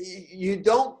you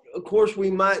don't, of course, we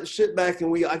might sit back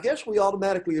and I guess we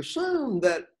automatically assume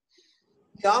that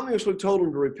he obviously told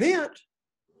them to repent,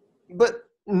 but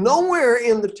nowhere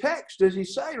in the text does he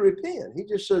say repent. He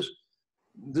just says,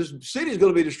 this city is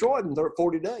going to be destroyed in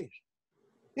 40 days.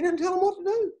 He didn't tell them what to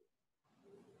do.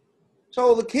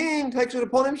 So the king takes it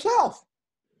upon himself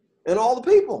and all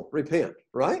the people repent,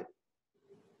 right?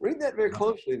 Read that very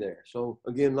closely there. So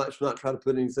again, let's not try to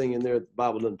put anything in there that the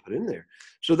Bible doesn't put in there.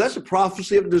 So that's a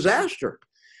prophecy of disaster.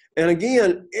 And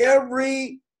again,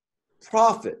 every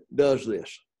prophet does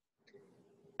this.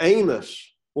 Amos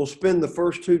will spend the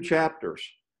first 2 chapters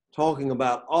talking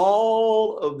about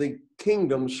all of the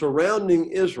kingdoms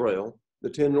surrounding Israel, the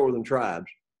 10 northern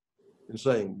tribes, and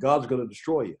saying, God's going to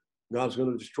destroy you. God's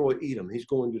going to destroy Edom. He's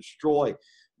going to destroy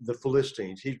the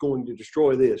Philistines. He's going to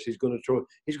destroy this. He's going to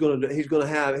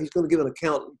give an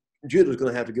account. Judah's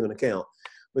going to have to give an account.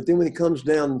 But then when he comes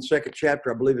down in the 2nd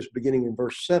chapter, I believe it's beginning in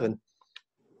verse 7,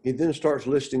 he then starts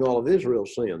listing all of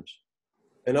Israel's sins.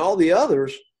 And all the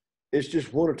others, it's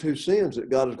just 1 or 2 sins that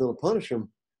God is going to punish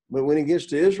them. But when he gets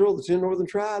to Israel, the 10 northern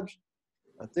tribes,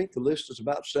 I think the list is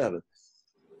about 7.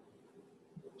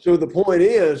 So the point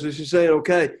is he's saying,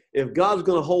 okay, if God's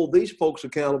going to hold these folks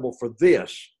accountable for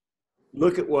this,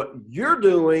 Look at what you're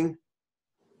doing,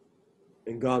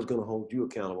 and God's going to hold you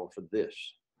accountable for this.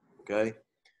 Okay?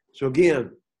 So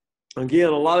again, a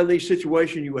lot of these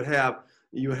situations you would have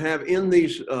in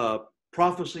these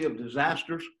prophecy of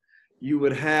disasters, you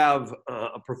would have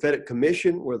a prophetic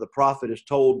commission where the prophet is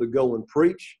told to go and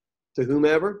preach to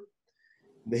whomever.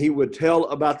 He would tell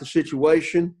about the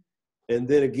situation, and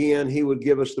then again, he would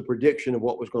give us the prediction of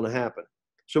what was going to happen.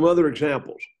 Some other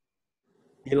examples.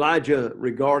 Elijah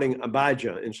regarding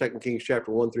Abijah in 2 Kings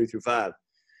chapter 1, 3-5.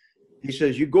 He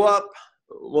says, you go up.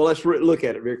 Well, let's look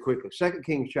at it very quickly. 2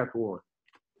 Kings chapter 1.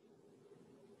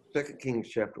 2 Kings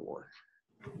chapter 1.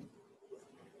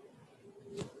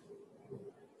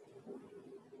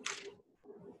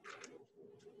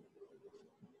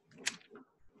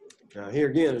 Now, here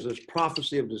again is this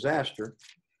prophecy of disaster.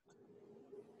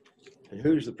 And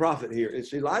who's the prophet here?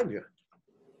 It's Elijah.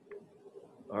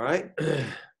 All right?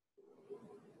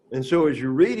 And so as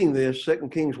you're reading this, 2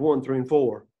 Kings 1,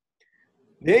 3-4,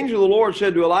 the angel of the Lord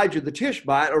said to Elijah the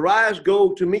Tishbite, arise,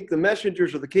 go to meet the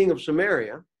messengers of the king of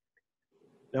Samaria.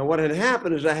 Now, what had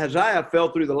happened is Ahaziah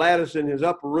fell through the lattice in his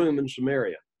upper room in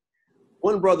Samaria.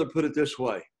 One brother put it this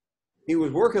way. He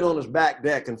was working on his back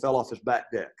deck and fell off his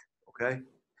back deck. Okay?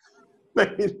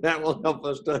 Maybe that will help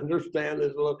us to understand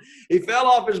this a little. He fell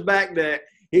off his back deck.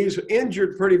 He's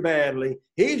injured pretty badly.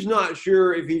 He's not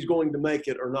sure if he's going to make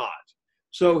it or not.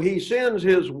 So he sends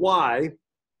his wife.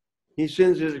 He says,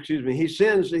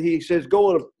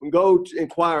 go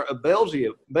inquire of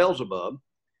Beelzebub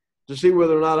to see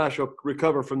whether or not I shall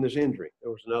recover from this injury.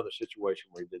 There was another situation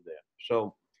where he did that.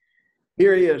 So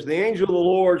here he is. The angel of the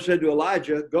Lord said to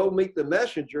Elijah, go meet the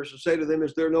messengers and say to them,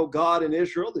 is there no God in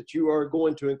Israel that you are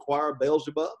going to inquire of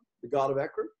Beelzebub, the god of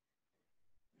Ekron?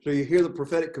 So you hear the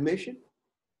prophetic commission?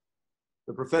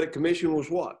 The prophetic commission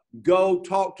was what? Go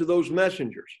talk to those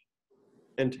messengers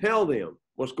and tell them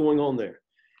what's going on there.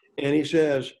 And he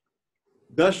says,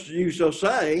 thus you shall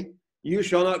say, you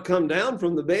shall not come down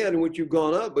from the bed in which you've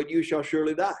gone up, but you shall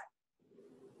surely die.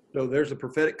 So there's the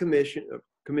prophetic commission.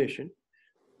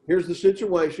 Here's the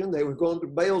situation. They were going to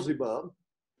Beelzebub.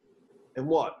 And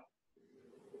what?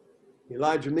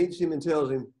 Elijah meets him and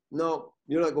tells him, no,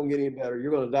 you're not going to get any better.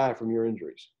 You're going to die from your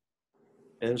injuries.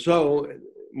 And so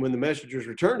when the messengers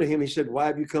returned to him, he said, why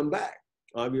have you come back?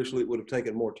 Obviously, it would have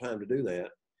taken more time to do that.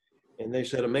 And they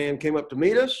said, a man came up to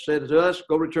meet us, said to us,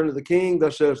 go return to the king.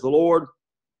 Thus says the Lord.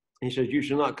 He says, you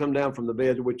shall not come down from the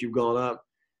bed to which you've gone up.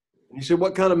 And he said,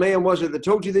 what kind of man was it that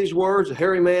told you these words? A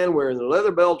hairy man wearing the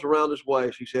leather belts around his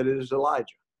waist. He said, it is Elijah.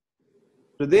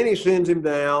 So then he sends him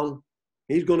down.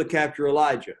 He's going to capture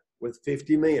Elijah with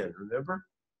 50 men, remember?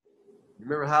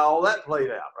 Remember how all that played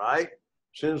out, right?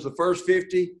 Sends the first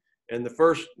 50, and the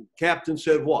first captain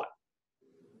said what?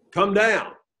 Come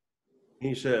down.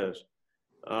 He says,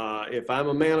 if I'm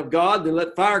a man of God, then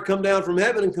let fire come down from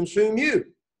heaven and consume you.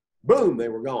 Boom, they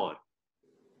were gone.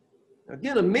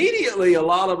 Again, immediately, a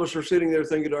lot of us are sitting there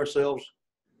thinking to ourselves,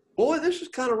 boy, this is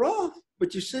kind of rough.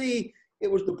 But you see, it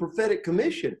was the prophetic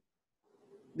commission.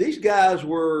 These guys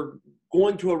were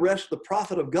going to arrest the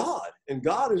prophet of God. And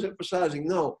God is emphasizing,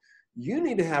 no, you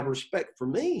need to have respect for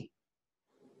me.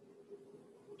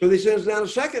 So he sends down a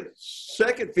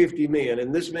second 50 men.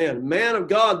 And this man of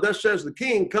God, thus says the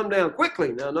king, come down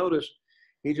quickly. Now notice,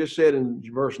 he just said in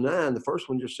verse 9, the first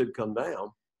one just said come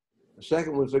down. The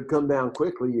second one said come down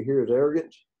quickly. You hear his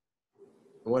arrogance.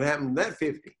 And what happened to that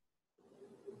 50?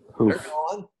 They're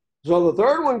gone. So the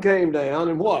third one came down,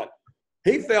 and what?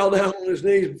 He fell down on his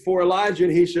knees before Elijah,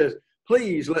 and he says,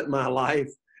 please let my life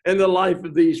and the life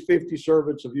of these 50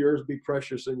 servants of yours be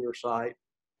precious in your sight.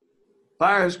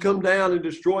 Fire has come down and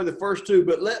destroyed the first two,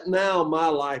 but let now my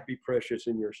life be precious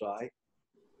in your sight.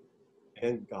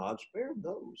 And God spared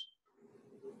those.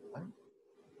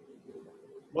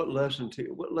 What lessons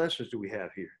do we have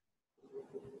here?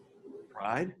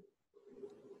 Pride.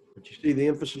 But you see the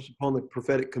emphasis upon the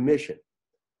prophetic commission.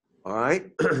 All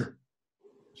right?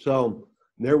 So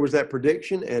there was that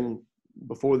prediction, and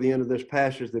before the end of this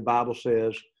passage, the Bible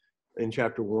says in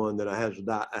chapter 1 that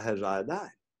Ahaziah died.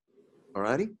 All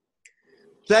righty?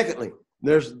 Secondly,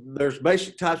 there's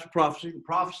basic types of prophecy. The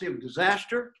prophecy of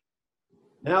disaster.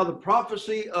 Now the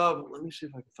prophecy of, let me see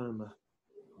if I can find my,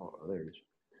 oh, there it is.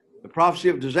 The prophecy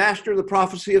of disaster, the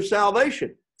prophecy of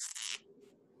salvation.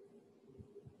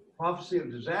 Prophecy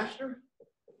of disaster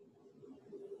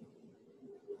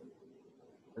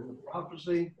and the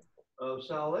prophecy of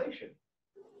salvation.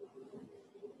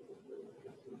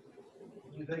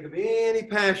 Can you think of any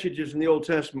passages in the Old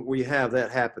Testament where you have that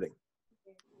happening?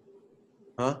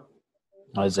 Huh?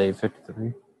 Isaiah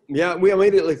 53. Yeah, we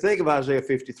immediately think of Isaiah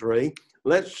 53.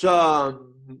 let's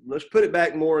put it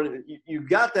back more. You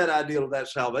got that idea of that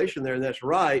salvation there, and that's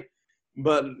right.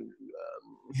 But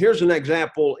here's an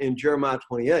example in Jeremiah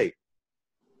 28.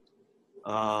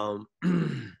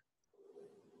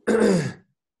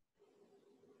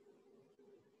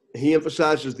 He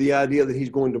emphasizes the idea that he's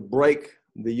going to break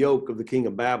the yoke of the king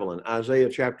of Babylon. Isaiah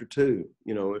chapter 2,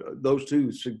 those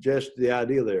two suggest the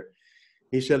idea there.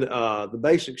 He said the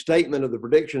basic statement of the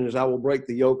prediction is, I will break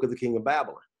the yoke of the king of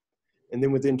Babylon. And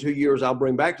then within 2 years, I'll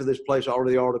bring back to this place all of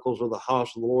the articles of the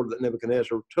house of the Lord that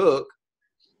Nebuchadnezzar took.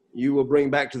 You will bring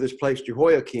back to this place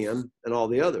Jehoiakim and all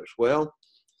the others. Well,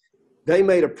 they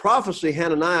made a prophecy.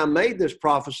 Hananiah made this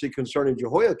prophecy concerning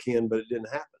Jehoiakim, but it didn't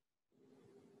happen.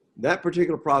 That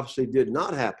particular prophecy did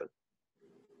not happen.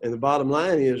 And the bottom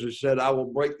line is, it said, I will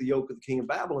break the yoke of the king of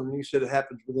Babylon. And he said it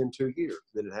happens within 2 years.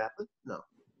 Did it happen? No.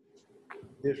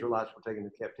 The Israelites were taken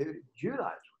into captivity. Judites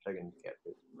were taken into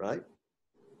captivity, right?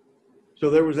 So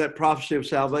there was that prophecy of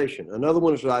salvation. Another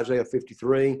one is Isaiah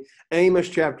 53, Amos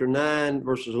chapter 9,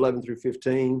 verses 11 through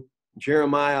 15,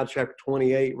 Jeremiah chapter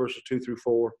 28, verses 2 through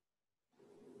 4.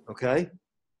 Okay?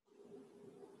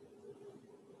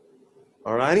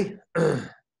 All righty?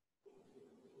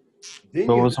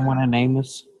 What was the one in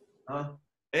Amos?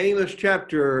 Amos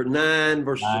chapter 9,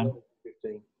 verses 11 through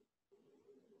 15.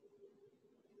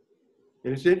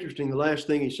 And it's interesting, the last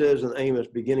thing he says in Amos,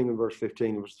 beginning in verse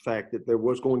 15, was the fact that there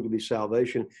was going to be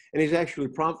salvation. And he's actually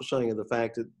prophesying of the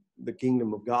fact that the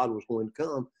kingdom of God was going to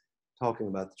come, talking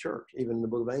about the church. Even in the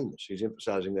book of Amos, he's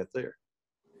emphasizing that there.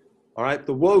 All right,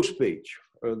 the woe speech,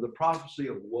 or the prophecy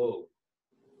of woe.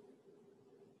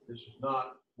 This is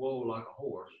not woe like a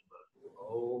horse, but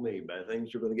oh me, bad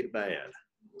things are going to get bad.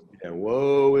 And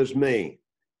woe is me.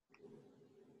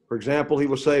 For example, he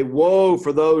will say, woe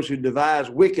for those who devise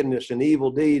wickedness and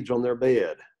evil deeds on their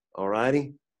bed. All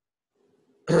righty?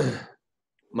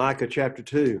 Micah chapter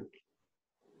 2,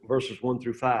 verses 1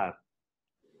 through 5.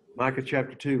 Micah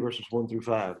chapter 2, verses 1 through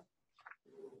 5.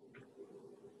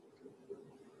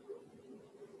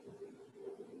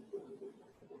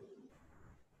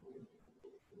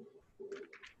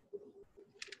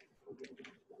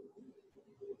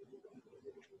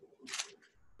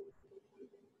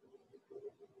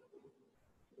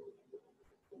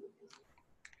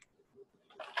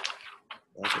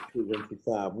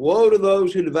 Woe to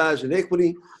those who devise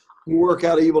iniquity, who work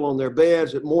out evil on their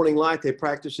beds. At morning light they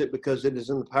practice it, because it is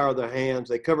in the power of their hands.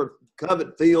 They covet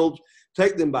fields,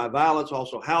 take them by violence,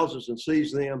 also houses, and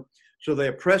seize them. So they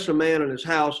oppress a man in his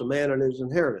house, a man in his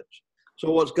inheritance.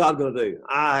 So what's God going to do?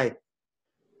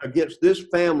 Against this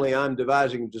family, I'm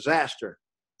devising disaster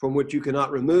from which you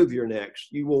cannot remove your necks.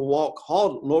 You will walk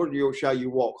haughtily, Lord, shall you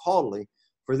walk haughtily,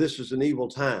 for this is an evil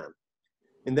time.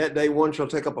 In that day, one shall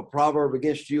take up a proverb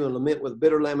against you and lament with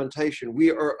bitter lamentation.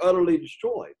 We are utterly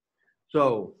destroyed.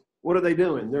 So what are they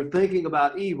doing? They're thinking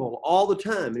about evil all the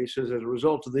time. And he says, as a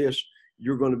result of this,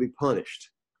 you're going to be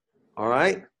punished. All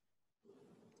right?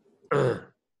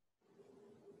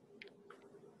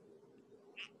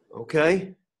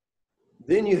 Okay.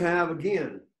 Then you have,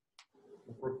 again,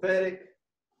 the prophetic.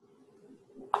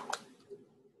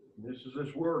 This is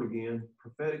this word again,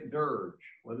 prophetic dirge.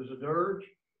 What is a dirge?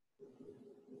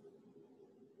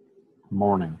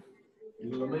 Mourning.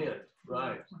 Lament,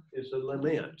 right. It's a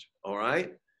lament, all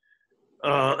right?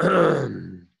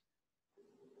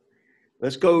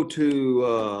 Let's go to,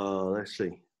 let's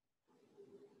see.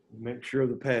 Make sure of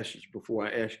the passage before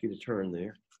I ask you to turn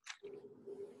there.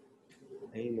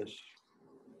 Amos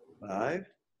 5,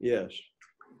 yes.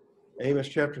 Amos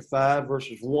chapter 5,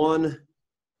 verses 1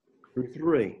 through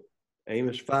 3.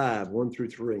 Amos 5, 1 through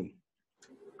 3.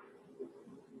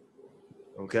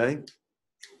 Okay?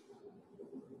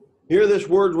 Hear this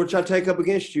word which I take up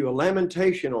against you, a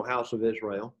lamentation, O house of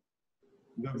Israel.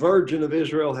 The virgin of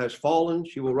Israel has fallen.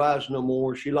 She will rise no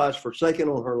more. She lies forsaken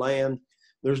on her land.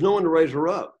 There's no one to raise her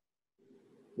up.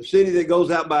 The city that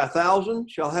goes out by 1,000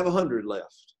 shall have 100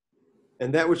 left.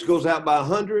 And that which goes out by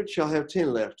 100 shall have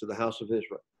 10 left to the house of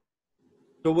Israel.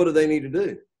 So what do they need to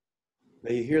do?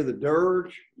 Now you hear the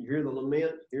dirge, you hear the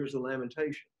lament, here's the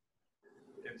lamentation.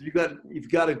 If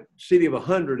you've got a city of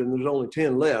 100 and there's only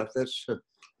 10 left, that's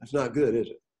not good, is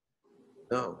it?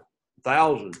 No.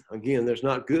 1,000, again, that's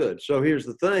not good. So here's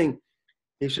the thing.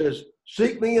 He says,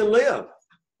 seek me and live.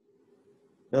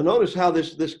 Now notice how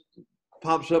this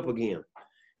pops up again.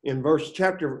 In Amos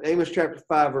chapter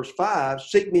 5, verse 5,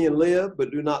 seek me and live, but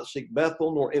do not seek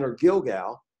Bethel nor enter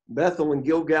Gilgal. Bethel and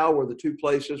Gilgal were the two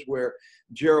places where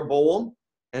Jeroboam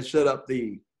had set up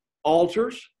the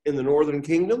altars in the northern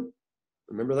kingdom.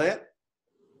 Remember that?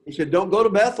 He said, don't go to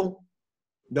Bethel.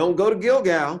 Don't go to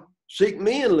Gilgal. Seek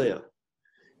me and live.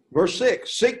 Verse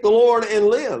 6, seek the Lord and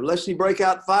live, lest he break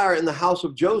out fire in the house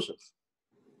of Joseph.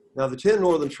 Now, the 10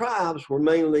 northern tribes were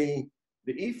mainly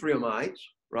the Ephraimites,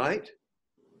 right?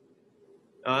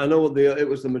 I know it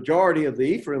was the majority of the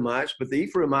Ephraimites, but the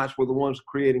Ephraimites were the ones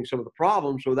creating some of the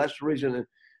problems, so that's the reason.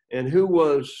 And who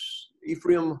was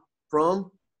Ephraim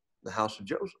from? The house of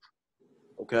Joseph.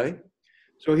 Okay?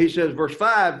 So he says, verse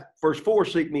 5, verse 4,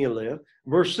 seek me and live.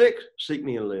 Verse 6, seek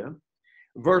me and live.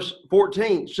 Verse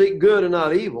 14, seek good and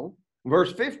not evil.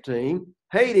 Verse 15,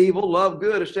 hate evil, love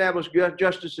good, establish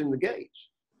justice in the gates.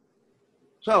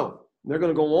 So they're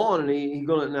going to go on, and he's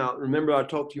going to, now remember I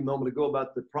talked to you a moment ago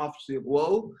about the prophecy of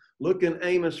woe. Look in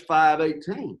Amos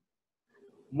 5:18.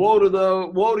 Woe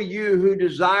to you who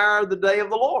desire the day of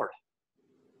the Lord.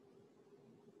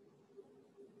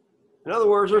 In other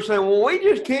words, they're saying, well, we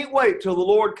just can't wait till the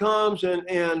Lord comes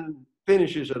and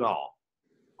finishes it all.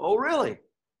 Oh, really?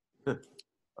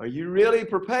 Are you really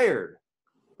prepared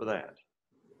for that?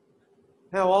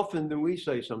 How often do we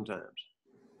say sometimes?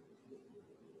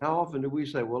 How often do we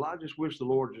say, well, I just wish the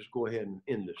Lord would just go ahead and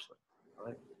end this thing,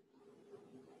 right?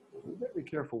 We better be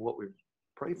careful what we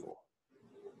pray for,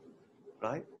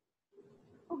 right?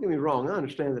 Don't get me wrong. I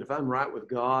understand that if I'm right with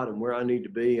God and where I need to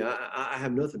be, I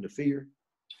have nothing to fear.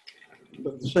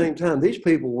 But at the same time, these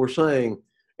people were saying,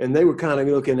 and they were kind of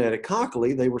looking at it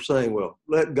cockily, they were saying, well,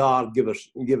 let God give us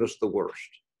the worst.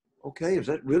 Okay, is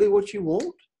that really what you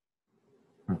want?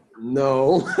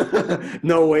 No,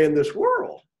 no way in this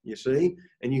world, you see.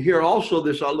 And you hear also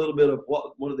this a little bit of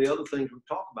one of the other things we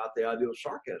talk about, the idea of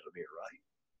sarcasm here, right?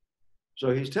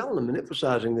 So he's telling them and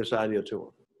emphasizing this idea to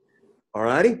them. All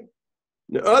righty?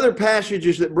 The other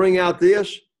passages that bring out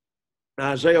this,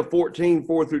 Isaiah 14,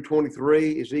 4 through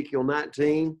 23, Ezekiel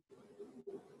 19,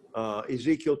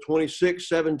 Ezekiel 26,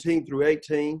 17 through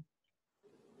 18.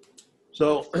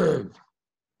 So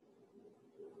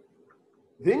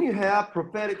then you have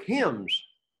prophetic hymns.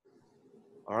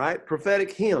 All right,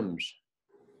 prophetic hymns.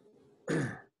 And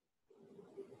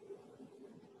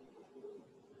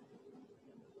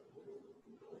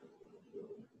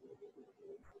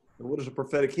what is a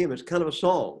prophetic hymn? It's kind of a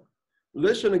song.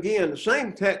 Listen again, the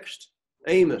same text,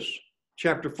 Amos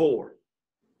chapter 4.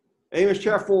 Amos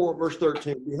chapter 4, verse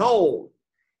 13. Behold,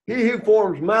 he who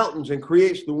forms mountains and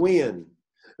creates the wind,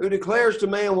 who declares to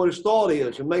man what his thought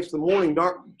is and makes the morning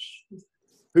darkness,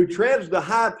 who treads the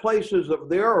high places of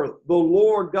the earth, the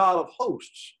Lord God of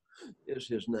hosts is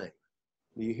his name.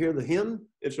 Do you hear the hymn?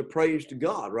 It's a praise to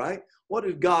God, right? What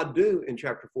did God do in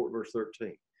chapter 4, verse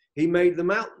 13? He made the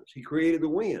mountains. He created the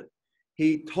wind.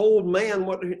 He told man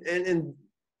what, and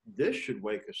this should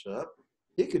wake us up.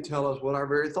 He could tell us what our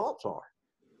very thoughts are.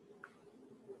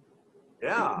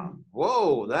 Yeah.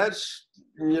 Whoa, that's,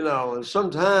 and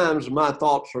sometimes my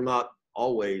thoughts are not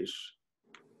always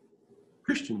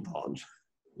Christian thoughts.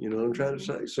 You know what I'm trying to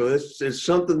say? So it's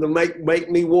something to make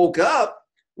me wake up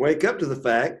to the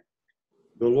fact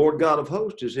the Lord God of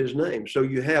hosts is his name. So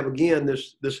you have, again,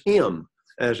 this hymn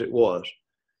as it was.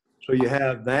 So you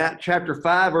have that, chapter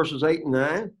 5, verses 8 and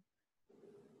 9.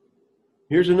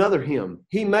 Here's another hymn.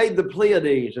 He made the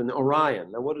Pleiades and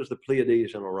Orion. Now, what is the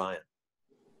Pleiades and Orion?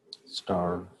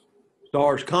 Stars,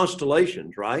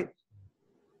 constellations, right?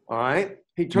 All right.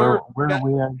 He turned. Where are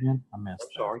we at again? I missed that.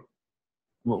 Sorry.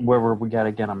 Where were we at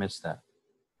again? I missed that.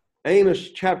 Amos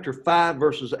chapter 5,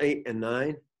 verses 8 and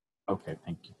 9. Okay,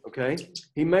 thank you. Okay.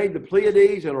 He made the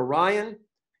Pleiades and Orion.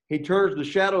 He turns the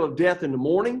shadow of death into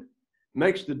morning,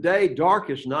 makes the day dark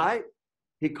as night.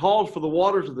 He calls for the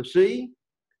waters of the sea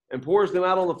and pours them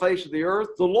out on the face of the earth.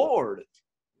 The Lord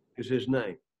is his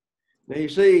name. Now you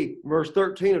see verse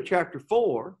 13 of chapter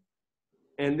 4,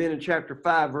 and then in chapter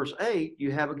 5, verse 8,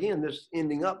 you have again this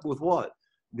ending up with what?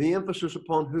 The emphasis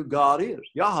upon who God is.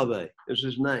 Yahweh is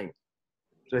his name.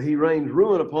 So he rains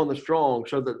ruin upon the strong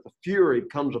so that the fury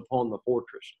comes upon the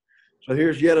fortress. So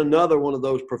here's yet another one of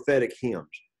those prophetic hymns.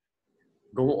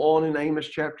 Go on in Amos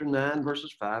chapter 9,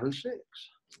 verses 5 and 6.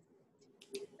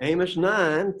 Amos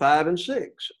 9, 5 and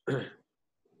 6.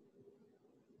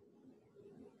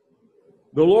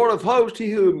 The Lord of hosts,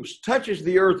 he who touches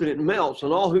the earth and it melts,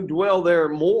 and all who dwell there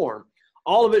mourn.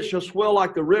 All of it shall swell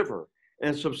like the river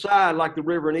and subside like the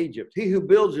river in Egypt. He who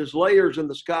builds his layers in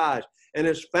the skies and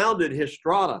has founded his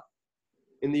strata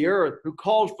in the earth, who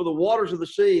calls for the waters of the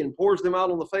sea and pours them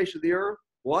out on the face of the earth.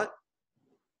 What?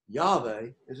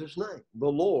 Yahweh is his name. The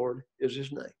Lord is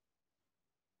his name.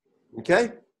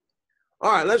 Okay?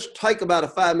 All right, let's take about a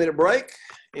 5-minute break,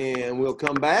 and we'll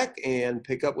come back and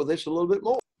pick up with this a little bit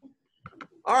more.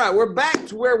 All right, we're back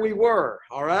to where we were,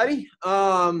 all righty?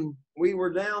 We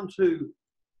were down to,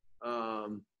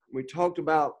 we talked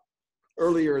about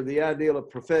earlier the idea of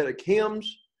prophetic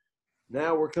hymns.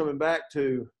 Now we're coming back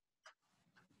to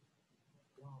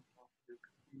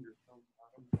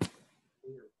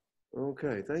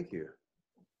okay, thank you.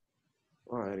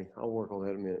 All righty, I'll work on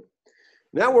that in a minute.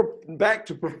 Now we're back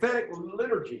to prophetic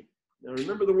liturgy. Now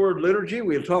remember the word liturgy?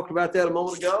 We had talked about that a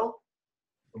moment ago.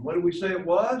 And what did we say it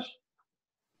was?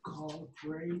 Call,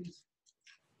 praise.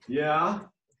 Yeah.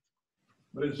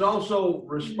 But it's also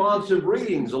responsive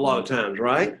readings a lot of times,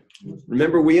 right?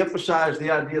 Remember, we emphasized the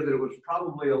idea that it was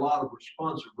probably a lot of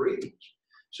responsive readings.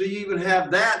 So you even have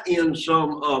that in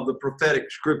some of the prophetic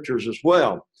scriptures as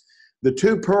well. The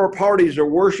two parties are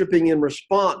worshiping in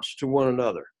response to one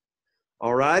another.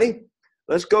 All righty?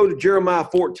 Let's go to Jeremiah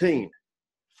 14.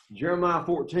 Jeremiah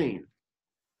 14.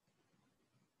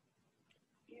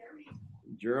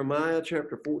 Jeremiah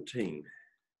chapter 14.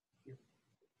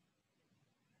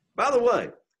 By the way,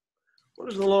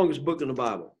 what is the longest book in the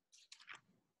Bible?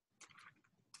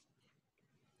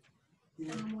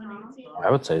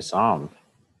 I would say Psalm.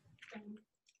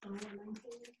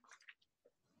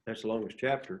 That's the longest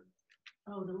chapter.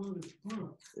 Oh, the longest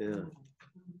book. Yeah.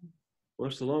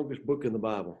 What's the longest book in the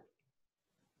Bible?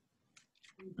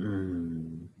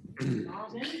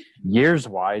 Years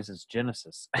wise is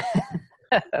Genesis.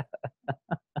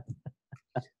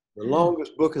 The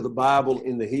longest book of the Bible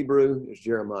in the Hebrew is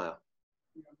Jeremiah.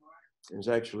 It's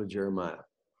actually Jeremiah.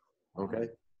 Okay?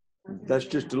 That's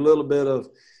just a little bit of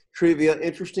trivia,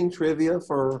 interesting trivia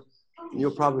for,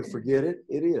 you'll probably forget it.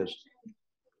 It is.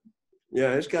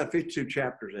 Yeah, it's got 52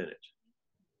 chapters in it.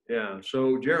 Yeah,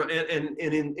 so and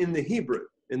in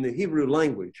the Hebrew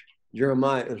language,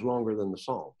 Jeremiah is longer than the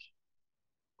Psalms.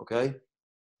 Okay?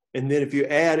 And then if you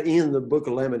add in the book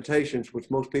of Lamentations,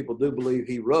 which most people do believe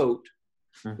he wrote,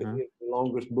 it's the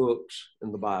longest books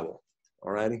in the Bible.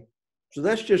 All righty? So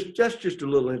that's just a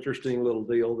little interesting little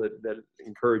deal that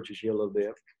encourages you a little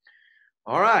bit.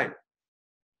 All right.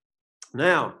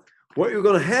 Now, what you're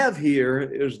going to have here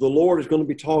is the Lord is going to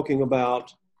be talking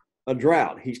about a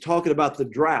drought. He's talking about the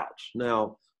droughts.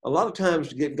 Now, a lot of times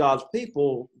to get God's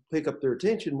people pick up their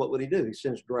attention, what would he do? He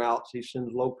sends droughts, he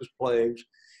sends locust plagues,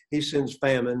 he sends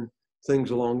famine,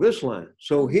 things along this line.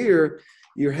 So here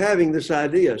you're having this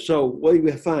idea. So what do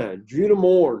we find? Judah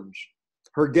mourns,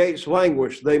 her gates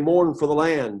languish, they mourn for the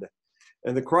land.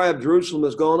 And the cry of Jerusalem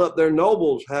has gone up. Their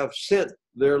nobles have sent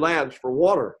their lads for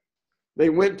water. They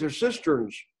went to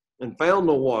cisterns and found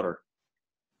no water.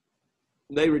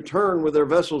 They returned with their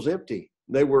vessels empty.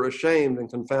 They were ashamed and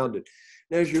confounded.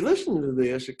 Now, as you're listening to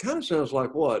this, it kind of sounds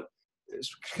like what? It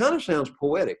kind of sounds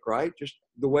poetic, right? Just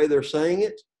the way they're saying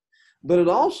it. But it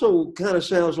also kind of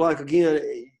sounds like, again,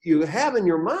 you have in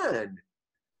your mind,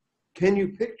 can you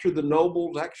picture the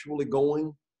nobles actually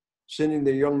going, sending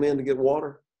their young men to get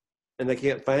water, and they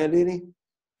can't find any?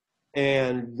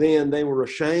 And then they were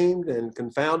ashamed and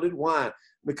confounded. Why?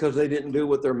 Because they didn't do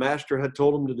what their master had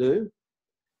told them to do.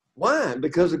 Why?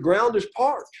 Because the ground is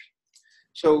parched.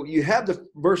 So you have the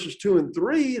verses 2 and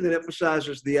 3 that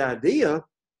emphasizes the idea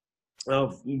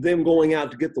of them going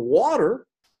out to get the water.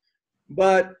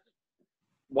 But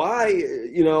why,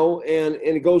 and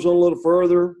it goes on a little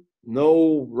further.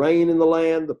 No rain in the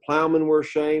land. The plowmen were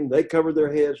ashamed. They covered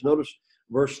their heads. Notice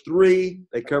verse 3,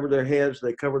 they covered their heads.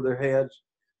 They covered their heads.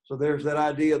 So there's that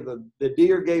idea the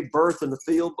deer gave birth in the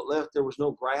field, but left there was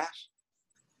no grass.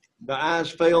 The eyes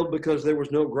failed because there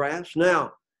was no grass.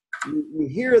 Now, you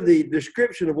hear the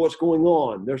description of what's going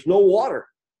on. There's no water.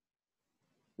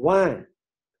 Why?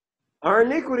 Our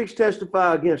iniquities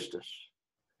testify against us.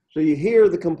 So you hear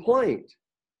the complaint.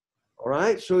 All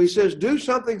right? So he says, do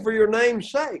something for your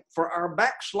name's sake, for our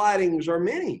backslidings are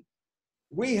many.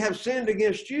 We have sinned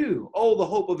against you, O the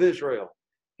hope of Israel,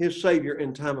 his Savior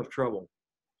in time of trouble.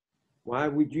 Why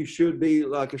would you should be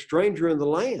like a stranger in the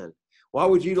land? Why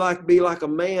would you be like a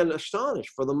man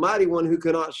astonished for the mighty one who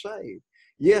cannot save?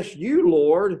 Yes, you,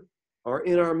 Lord, are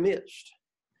in our midst.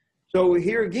 So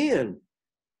here again,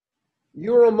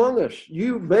 you're among us.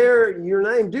 You bear your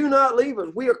name. Do not leave us.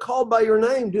 We are called by your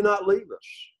name. Do not leave us.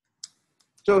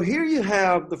 So here you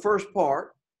have the first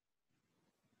part.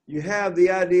 You have the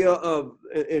idea of,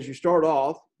 as you start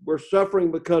off, we're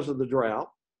suffering because of the drought.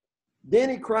 Then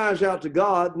he cries out to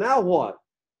God. Now what?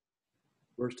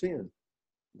 Verse 10.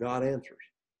 God answers.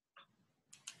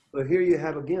 But here you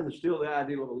have again still the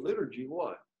idea of a liturgy.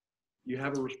 What? You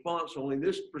have a response. Only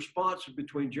this response is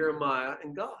between Jeremiah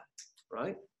and God,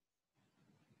 right?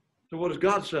 So what does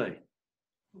God say?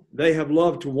 They have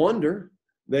loved to wander.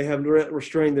 They have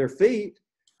restrained their feet.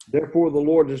 Therefore the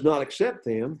Lord does not accept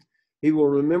them. He will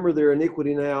remember their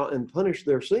iniquity now and punish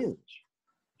their sins.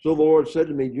 So the Lord said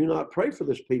to me, do not pray for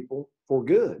this people for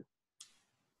good.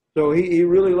 So he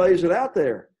really lays it out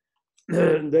there.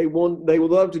 they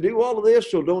would love to do all of this,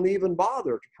 so don't even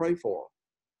bother to pray for them.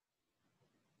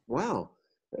 Wow,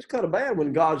 that's kind of bad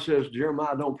when God says,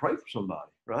 Jeremiah, don't pray for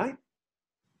somebody, right?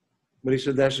 But he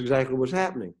said that's exactly what's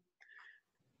happening.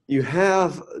 You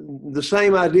have the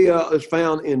same idea is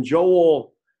found in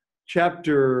Joel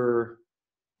chapter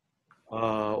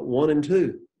 1 and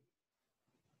 2.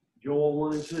 Joel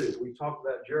 1 and 2. We talked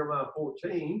about Jeremiah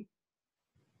 14.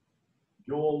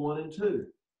 Joel 1 and 2.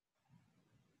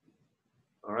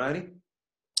 All righty?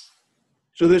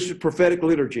 So this is prophetic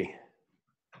liturgy.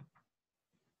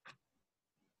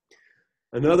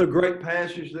 Another great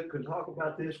passage that could talk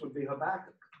about this would be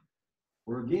Habakkuk,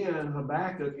 where again,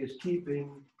 Habakkuk is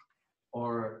keeping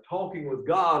or talking with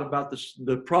God about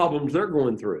the problems they're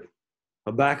going through.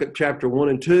 Habakkuk chapter 1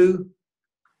 and 2,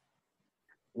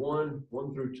 1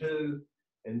 through 2,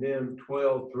 and then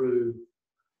 12 through,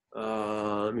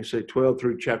 12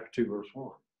 through chapter 2, verse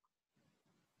 1.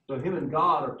 So him and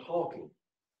God are talking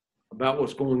about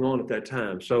what's going on at that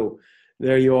time. So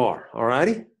there you are. All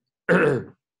righty?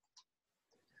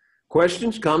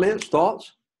 Questions, comments,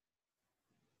 thoughts?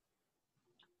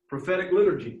 Prophetic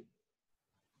liturgy.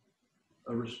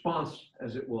 A response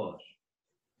as it was.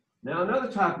 Now another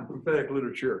type of prophetic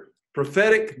literature,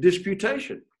 prophetic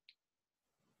disputation.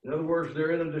 In other words,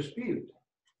 they're in a dispute.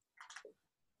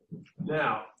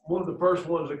 Now, one of the first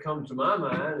ones that comes to my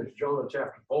mind is Jonah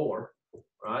chapter 4,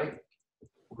 right?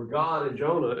 Where God and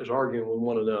Jonah is arguing with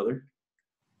one another.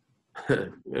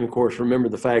 And of course, remember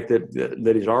the fact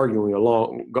that he's arguing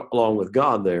along with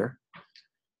God there,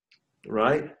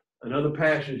 right? Another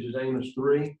passage is Amos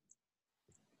 3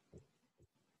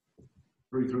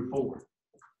 through 4.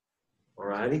 All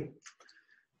righty?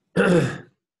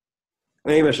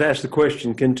 Amos asked the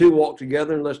question, can two walk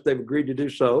together unless they've agreed to do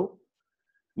so?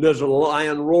 Does a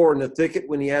lion roar in the thicket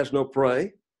when he has no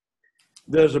prey?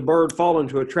 Does a bird fall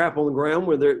into a trap on the ground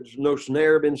where there's no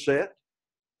snare been set?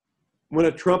 When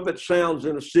a trumpet sounds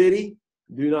in a city,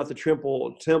 do not the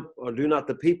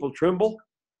people tremble?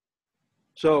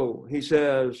 So he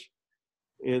says,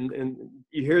 and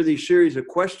you hear these series of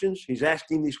questions. He's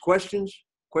asking these questions.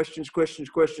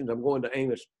 I'm going to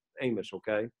Amos,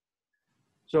 okay?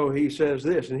 So he says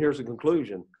this, and here's the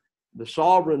conclusion. The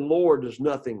sovereign Lord does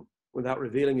nothing without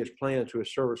revealing his plan to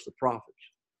his servants, the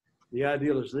prophets. The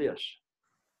ideal is this.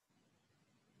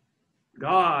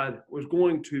 God was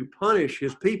going to punish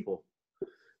his people,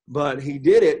 but he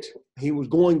did it. He was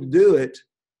going to do it,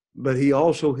 but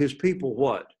his people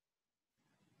what?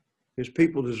 His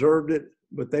people deserved it,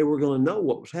 but they were going to know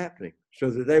what was happening so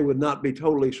that they would not be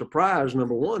totally surprised,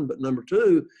 number one, but number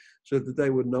two, so that they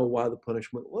would know why the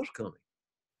punishment was coming,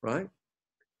 right?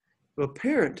 If a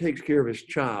parent takes care of his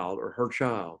child or her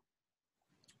child,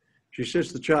 she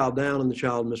sits the child down and the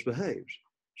child misbehaves.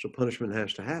 So punishment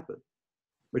has to happen.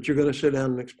 But you're going to sit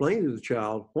down and explain to the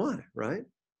child why, right?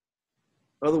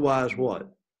 Otherwise, what?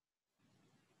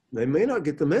 They may not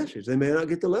get the message. They may not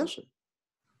get the lesson.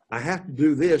 I have to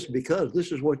do this because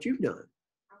this is what you've done.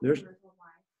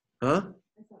 Huh?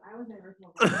 I was never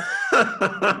told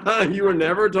why. You were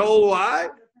never told why?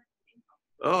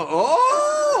 Oh,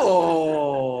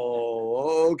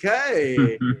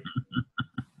 okay.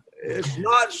 It's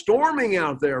not storming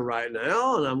out there right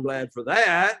now, and I'm glad for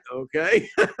that, okay?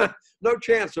 No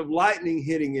chance of lightning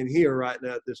hitting in here right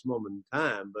now at this moment in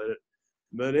time,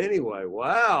 but anyway,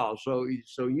 wow. So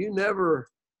you never...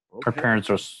 Okay. Her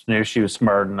parents knew she was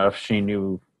smart enough. She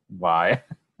knew why.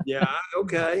 Yeah,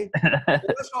 okay. Well,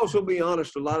 let's also be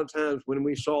honest. A lot of times when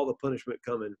we saw the punishment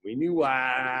coming, we knew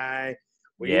why.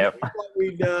 We knew what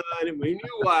we done, and we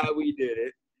knew why we did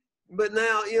it. But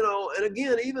now, and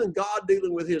again, even God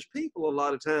dealing with his people, a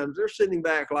lot of times, they're sitting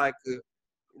back like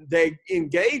they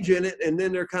engage in it, and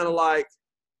then they're kind of like,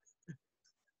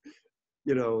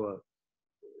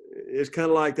 it's kind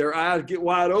of like their eyes get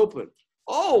wide open.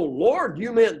 Oh, Lord,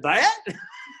 you meant that?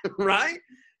 Right?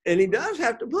 And he does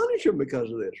have to punish them because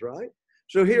of this, right?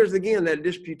 So here's, again, that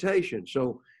disputation.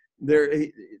 So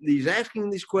he's asking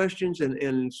these questions,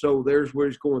 and so there's where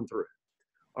he's going through.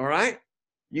 All right?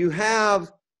 You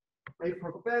have a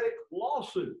prophetic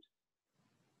lawsuit.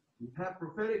 You have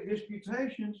prophetic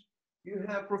disputations. You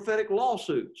have prophetic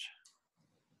lawsuits.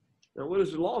 Now, what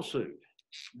is a lawsuit?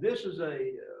 This is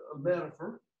a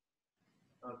metaphor,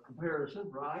 a comparison,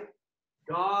 right?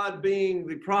 God being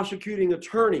the prosecuting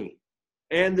attorney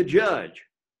and the judge.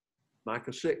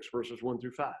 Micah 6, verses 1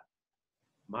 through 5.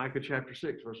 Micah chapter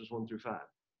 6, verses 1 through 5.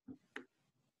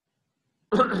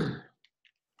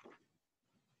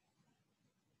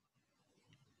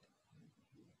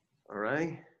 All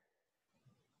right.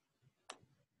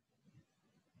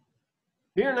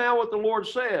 Hear now what the Lord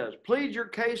says. Plead your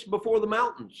case before the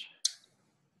mountains.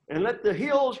 And let the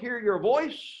hills hear your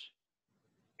voice.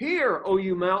 Hear, O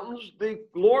you mountains, the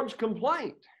Lord's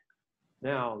complaint.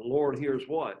 Now, the Lord hears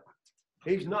what?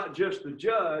 He's not just the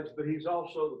judge, but he's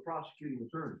also the prosecuting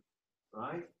attorney,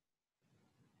 right?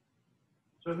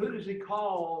 So who does he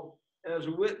call as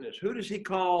a witness? Who does he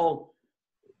call?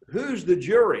 Who's the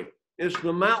jury? It's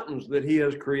the mountains that he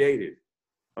has created,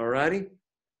 all righty?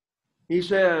 He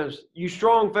says, you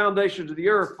strong foundations of the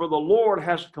earth, for the Lord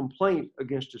has a complaint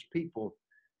against his people,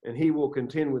 and he will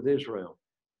contend with Israel.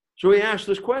 So he asked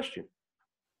this question.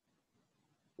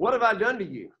 What have I done to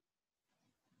you,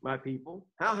 my people?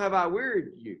 How have I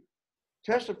wearied you?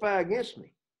 Testify against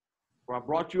me. For I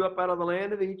brought you up out of the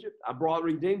land of Egypt. I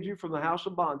redeemed you from the house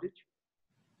of bondage.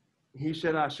 He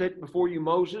said, I set before you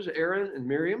Moses, Aaron, and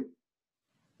Miriam.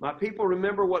 My people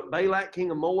remember what Balak, king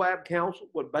of Moab, counseled,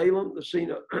 what Balaam,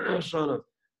 the son of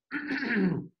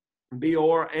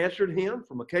Beor, answered him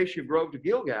from Acacia Grove to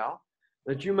Gilgal,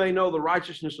 that you may know the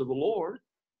righteousness of the Lord.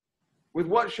 With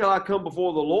what shall I come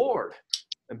before the Lord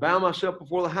and bow myself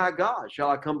before the high God? Shall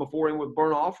I come before him with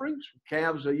burnt offerings,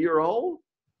 calves a year old?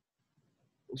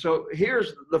 And so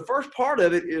here's the first part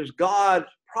of it is God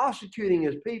prosecuting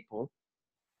his people.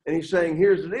 And he's saying,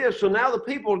 here's it is. So now the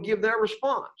people give their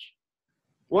response.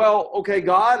 Well, okay,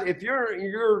 God, if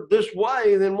you're this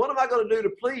way, then what am I going to do to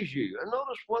please you? And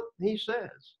notice what he says.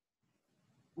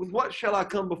 With what shall I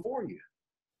come before you?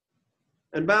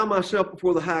 And bow myself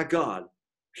before the high God.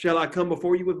 Shall I come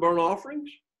before you with burnt offerings?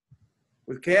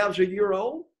 With calves a year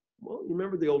old? Well, you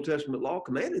remember the Old Testament law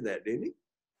commanded that, didn't he?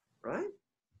 Right?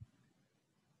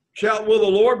 Will the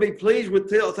Lord be pleased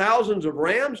with thousands of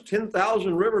rams,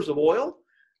 10,000 rivers of oil?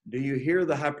 Do you hear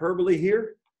the hyperbole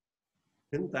here?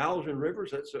 10,000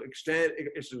 rivers, it's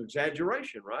an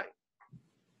exaggeration, right?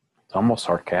 It's almost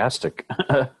sarcastic.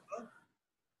 Do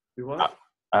what?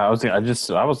 I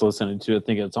was listening to it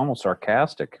thinking it's almost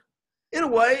sarcastic. In a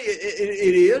way,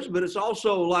 it is, but it's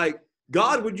also like,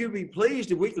 God, would you be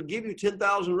pleased if we could give you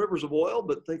 10,000 rivers of oil?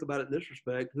 But think about it in this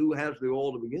respect, who has the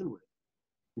oil to begin with?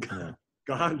 Yeah.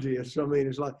 God did. So, I mean,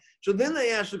 it's like, so then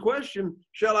they ask the question,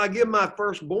 shall I give my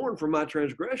firstborn for my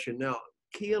transgression? Now,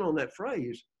 key in on that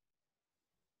phrase.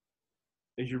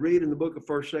 As you read in the book of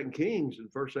 1st, 2nd Kings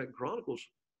and 1st, 2nd Chronicles,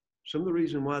 some of the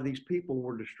reason why these people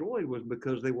were destroyed was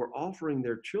because they were offering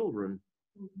their children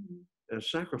as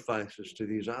sacrifices to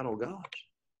these idol gods.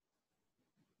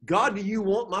 God, do you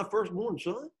want my firstborn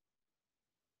son?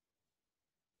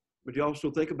 But you also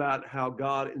think about how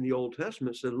God in the Old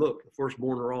Testament said, look, the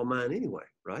firstborn are all mine anyway,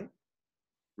 right?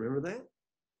 Remember that?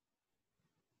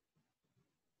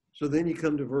 So then you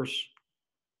come to verse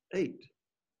 8.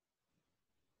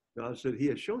 God said, he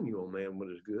has shown you, O man, what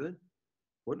is good.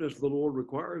 What does the Lord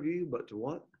require of you but to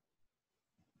what?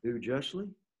 Do justly,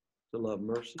 to love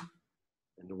mercy,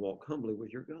 and to walk humbly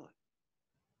with your God.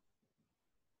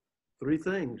 3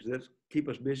 things that keep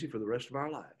us busy for the rest of our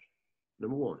lives.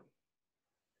 Number 1,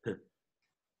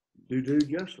 do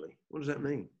justly. What does that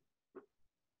mean?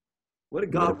 What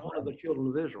did God want of the children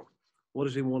of Israel? What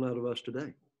does he want out of us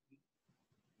today?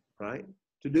 Right?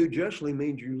 To do justly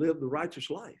means you live the righteous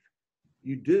life.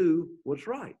 You do what's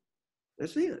right.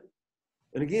 That's it.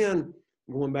 And again,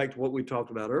 going back to what we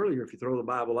talked about earlier, if you throw the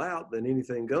Bible out, then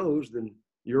anything goes, then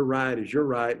your right is your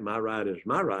right, my right is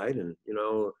my right, and,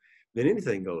 then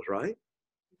anything goes, right?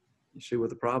 You see what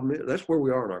the problem is? That's where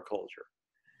we are in our culture.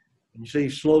 And you see,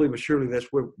 slowly but surely, that's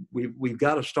where we've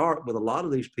got to start with a lot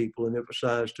of these people and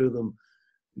emphasize to them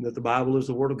that the Bible is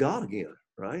the Word of God again,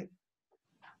 right?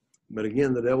 But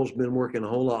again, the devil's been working a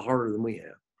whole lot harder than we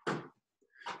have.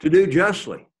 To do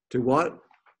justly. To what?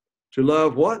 To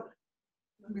love what?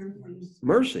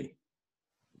 Mercy.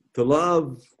 To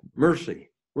love mercy.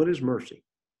 What is mercy?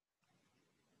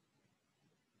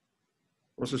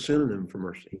 What's a synonym for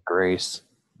mercy? Grace.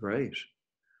 Grace.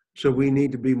 So we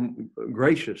need to be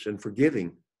gracious and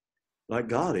forgiving like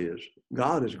God is.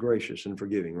 God is gracious and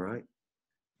forgiving, right?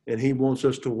 And he wants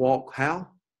us to walk how?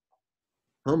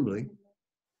 Humbly.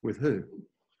 With who?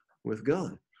 With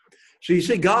God. So you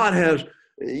see, God has,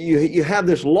 you have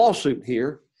this lawsuit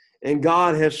here, and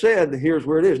God has said, here's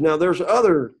where it is. Now, there's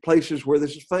other places where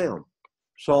this is found.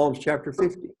 Psalms chapter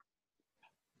 50.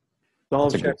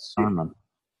 Psalms That's a good sermon.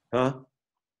 Huh?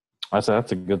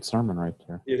 That's a good sermon right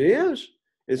there. It is.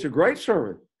 It's a great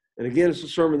sermon. And again, it's a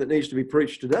sermon that needs to be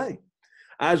preached today.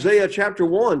 Isaiah chapter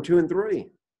 1, 2 and 3.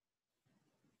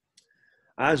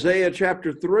 Isaiah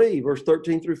chapter 3, verse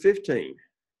 13 through 15.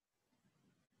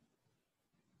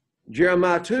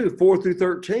 Jeremiah 2, 4 through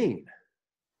 13.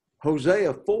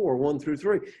 Hosea 4, 1 through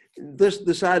 3.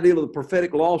 This idea of the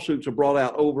prophetic lawsuits are brought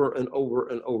out over and over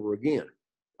and over again.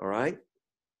 All right?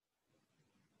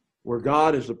 where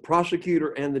God is the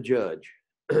prosecutor and the judge.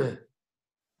 All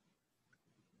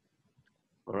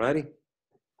righty?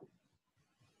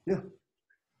 Yeah.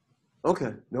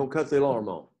 Okay. Don't cut the alarm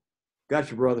on.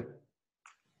 Got you, brother.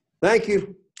 Thank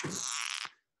you.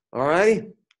 All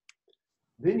righty.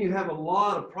 Then you have a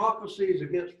lot of prophecies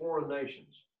against foreign nations.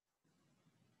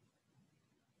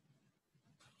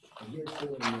 Against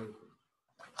foreign nations.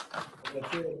 Like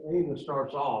I said, Amos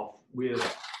starts off with,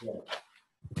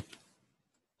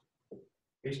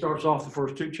 he starts off the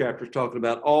first two chapters talking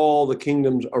about all the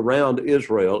kingdoms around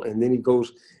Israel, and then he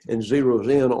goes and zeroes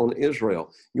in on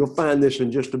Israel. You'll find this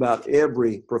in just about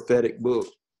every prophetic book,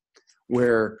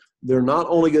 where they're not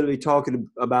only going to be talking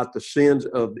about the sins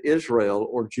of Israel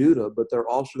or Judah, but they're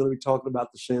also going to be talking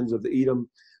about the sins of Edom,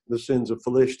 the sins of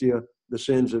Philistia, the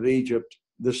sins of Egypt,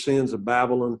 the sins of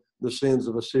Babylon, the sins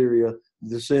of Assyria,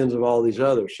 the sins of all these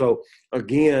others. So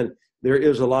again, there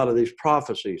is a lot of these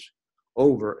prophecies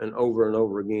over and over and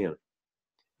over again.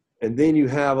 And then you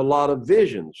have a lot of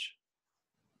visions.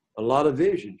 A lot of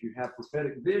visions. You have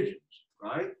prophetic visions,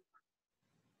 right?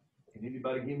 Can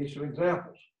anybody give me some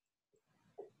examples?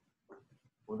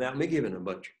 Without me giving a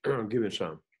bunch, giving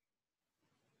some.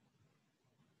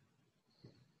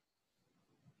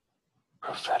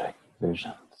 Prophetic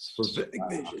visions. Prophetic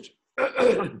visions.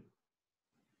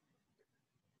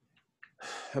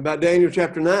 How about Daniel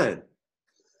chapter 9?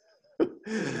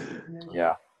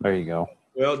 Yeah, there you go.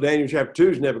 Well, Daniel chapter 2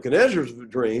 is Nebuchadnezzar's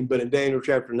dream, but in Daniel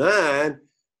chapter 9,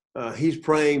 he's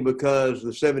praying because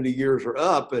the 70 years are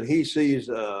up, and he sees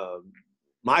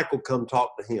Michael come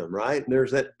talk to him, right? And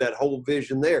there's that whole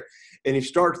vision there. And he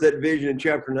starts that vision in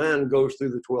chapter 9 and goes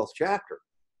through the 12th chapter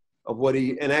of what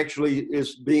he, and actually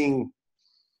is being,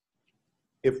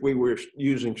 if we were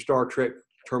using Star Trek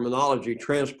terminology,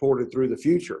 transported through the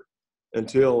future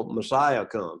until Messiah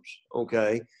comes,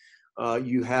 okay?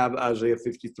 You have Isaiah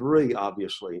 53,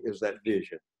 obviously, is that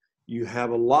vision. You have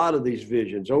a lot of these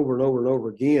visions over and over and over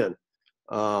again,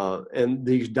 and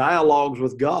these dialogues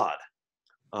with God.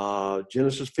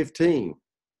 Genesis 15,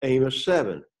 Amos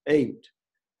 7, 8,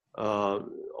 on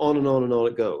and on and on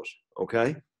it goes,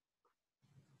 okay?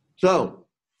 So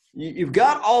you've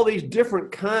got all these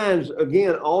different kinds,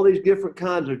 again, all these different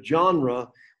kinds of genre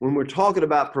when we're talking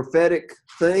about prophetic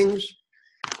things.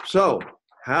 So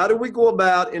how do we go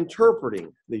about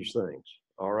interpreting these things?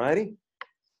 All righty?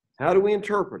 How do we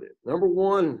interpret it? Number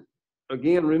one,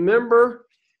 again, remember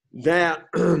that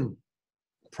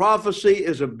prophecy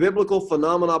is a biblical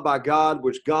phenomenon by God,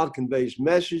 which God conveys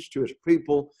message to his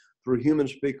people through human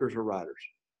speakers or writers.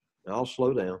 Now, I'll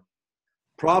slow down.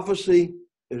 Prophecy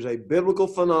is a biblical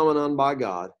phenomenon by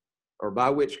God, or by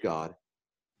which God.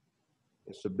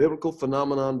 It's a biblical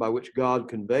phenomenon by which God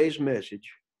conveys messages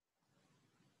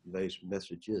to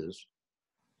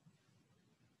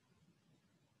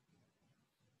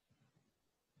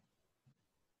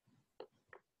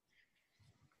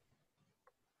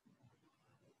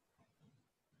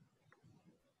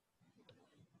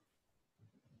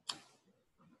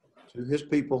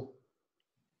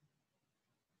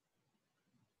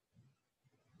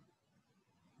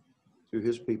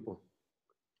his people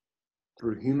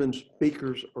through human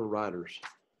speakers or writers.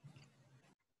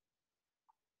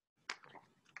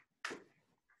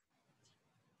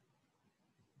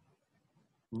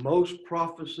 Most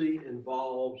prophecy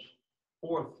involves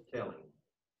forthtelling.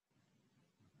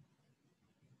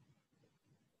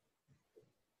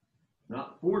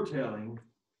 Not foretelling.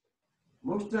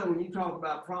 Most of the time when you talk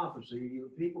about prophecy,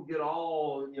 people get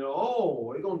all,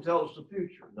 oh, they're going to tell us the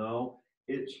future. No,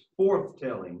 it's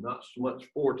forthtelling, not so much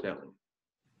foretelling.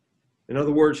 In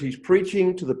other words, he's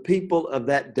preaching to the people of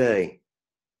that day.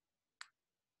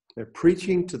 They're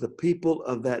preaching to the people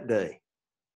of that day.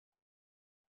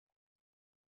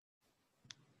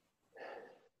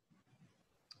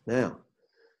 Now,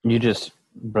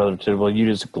 Brother Tidwell, you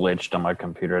just glitched on my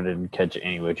computer. I didn't catch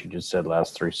any of what you just said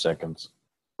last 3 seconds.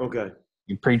 Okay.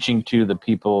 You're preaching to the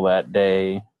people that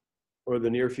day. Or the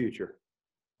near future.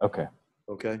 Okay.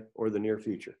 Okay, or the near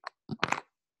future.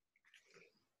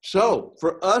 So,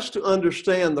 for us to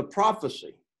understand the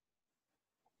prophecy,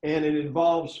 and it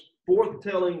involves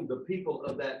forthtelling the people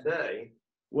of that day,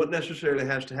 what necessarily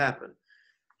has to happen?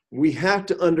 We have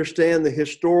to understand the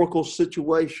historical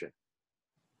situation.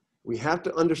 We have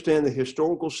to understand the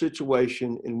historical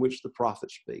situation in which the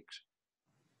prophet speaks.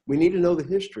 We need to know the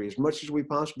history as much as we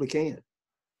possibly can.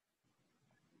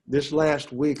 This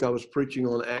last week, I was preaching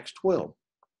on Acts 12,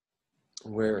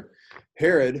 where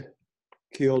Herod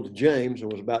killed James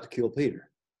and was about to kill Peter.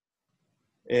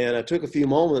 And I took a few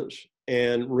moments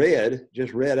and read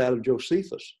out of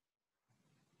Josephus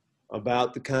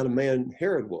about the kind of man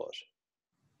Herod was.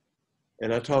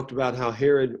 And I talked about how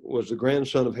Herod was the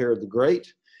grandson of Herod the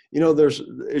Great. You know,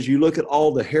 as you look at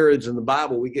all the Herods in the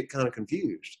Bible, we get kind of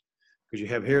confused because you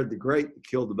have Herod the Great that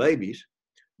killed the babies.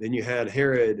 Then you had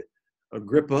Herod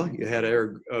Agrippa. You had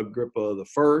Agrippa the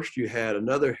First. You had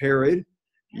another Herod,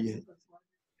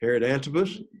 Herod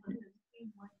Antipas.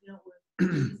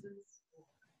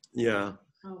 Yeah,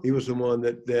 he was the one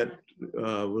that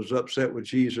was upset with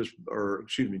Jesus, or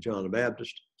excuse me, John the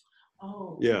Baptist.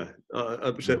 Oh. Yeah,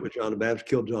 upset with John the Baptist,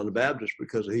 killed John the Baptist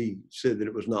because he said that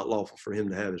it was not lawful for him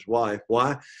to have his wife.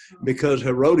 Why? Because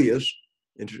Herodias,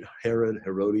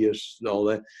 Herodias, and all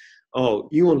that. Oh,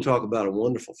 you want to talk about a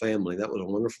wonderful family? That was a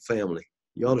wonderful family.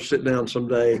 You ought to sit down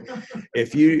someday.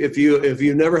 If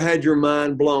you never had your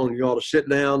mind blown, you ought to sit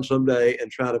down someday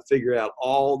and try to figure out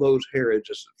all those Herods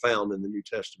that's found in the New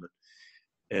Testament.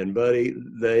 And buddy,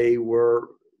 they were.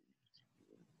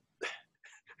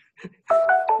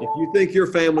 If you think your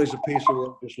family's a piece of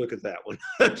work, just look at that one.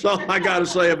 That's all I got to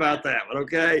say about that one.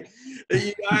 Okay,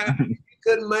 you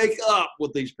couldn't make up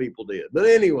what these people did. But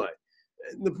anyway,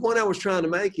 the point I was trying to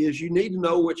make is you need to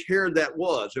know which Herod that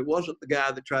was. It wasn't the guy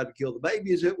that tried to kill the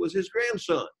babies. It was his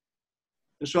grandson.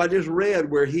 And so I just read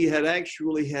where he had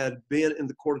been in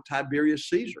the court of Tiberius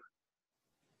Caesar.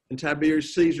 And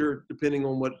Tiberius Caesar, depending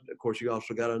on what, of course, you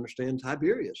also got to understand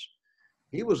Tiberius.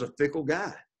 He was a fickle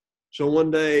guy. So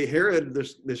one day Herod,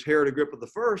 this Herod Agrippa the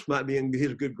First, might be in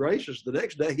his good graces. The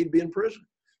next day he'd be in prison.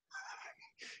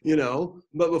 You know,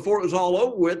 but before it was all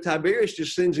over with, Tiberius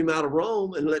just sends him out of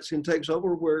Rome and lets him take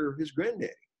over where his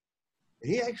granddaddy.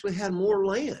 He actually had more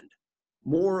land,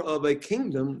 more of a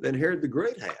kingdom than Herod the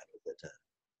Great had at that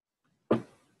time.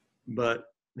 But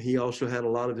he also had a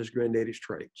lot of his granddaddy's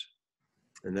traits.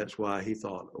 And that's why he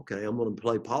thought, okay, I'm going to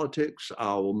play politics.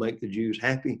 I will make the Jews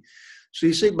happy. So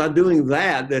you see, by doing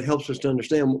that, that helps us to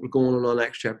understand what was going on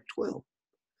Acts chapter 12.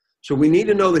 So we need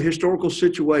to know the historical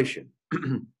situation.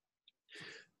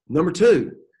 Number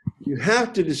two, you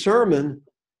have to determine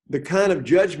the kind of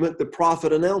judgment the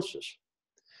prophet announces.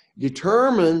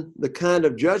 Determine the kind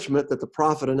of judgment that the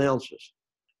prophet announces.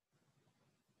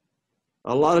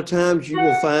 A lot of times you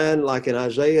will find, like in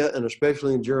Isaiah and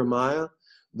especially in Jeremiah,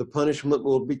 the punishment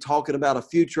will be talking about a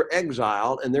future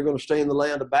exile, and they're going to stay in the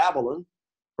land of Babylon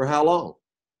for how long?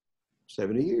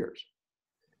 70 years.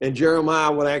 And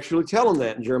Jeremiah would actually tell them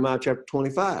that in Jeremiah chapter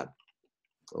 25.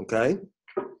 Okay?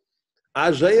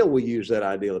 Isaiah will use that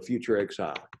idea of future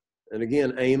exile. And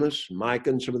again, Amos,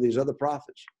 Micah, and some of these other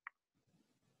prophets.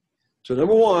 So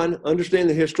number one, understand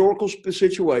the historical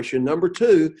situation. Number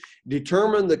two,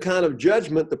 determine the kind of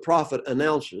judgment the prophet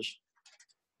announces.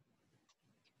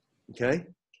 Okay?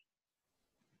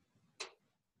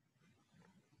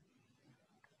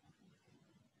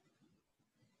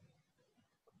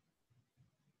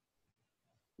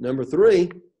 Number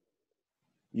three,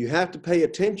 you have to pay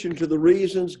attention to the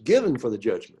reasons given for the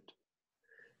judgment.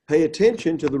 Pay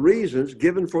attention to the reasons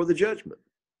given for the judgment.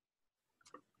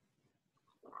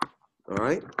 All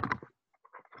right?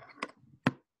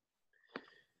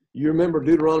 You remember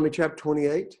Deuteronomy chapter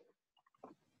 28?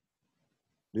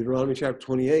 Deuteronomy chapter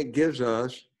 28 gives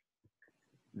us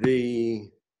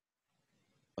the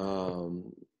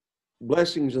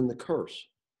blessings and the curse.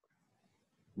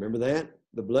 Remember that?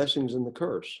 The blessings and the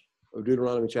curse of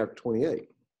Deuteronomy chapter 28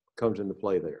 comes into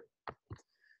play there.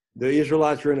 The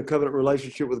Israelites are in a covenant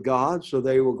relationship with God, so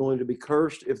they were going to be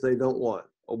cursed if they don't what?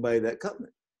 Obey that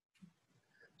covenant.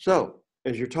 So,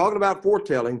 as you're talking about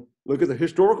foretelling, look at the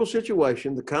historical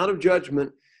situation, the kind of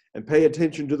judgment, and pay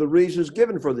attention to the reasons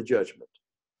given for the judgment.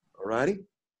 All righty?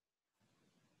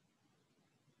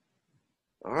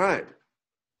 All right.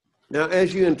 Now,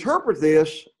 as you interpret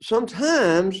this,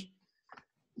 sometimes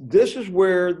this is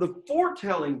where the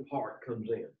foretelling part comes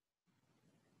in.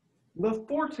 The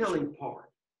foretelling part.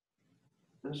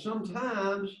 And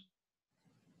sometimes,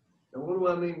 and what do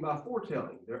I mean by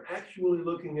foretelling? They're actually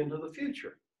looking into the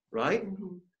future, right?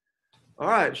 Mm-hmm. All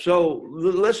right, so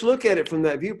let's look at it from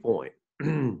that viewpoint.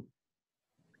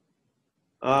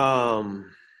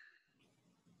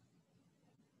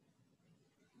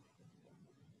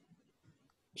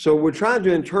 So we're trying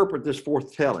to interpret this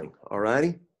foretelling, all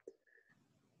righty?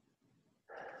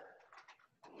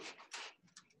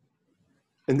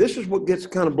 And this is what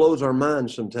kind of blows our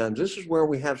minds sometimes. This is where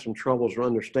we have some troubles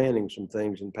understanding some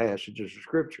things in passages of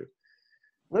Scripture.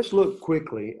 Let's look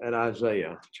quickly at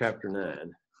Isaiah chapter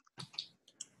 9.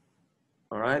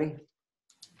 All righty?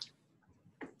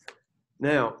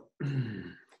 Now,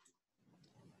 in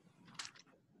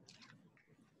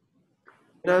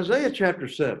Isaiah chapter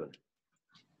 7,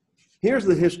 here's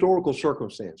the historical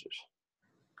circumstances.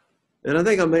 And I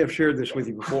think I may have shared this with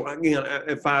you before. Again,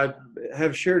 if I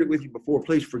have shared it with you before,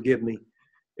 please forgive me.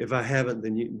 If I haven't,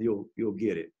 then you'll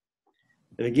get it.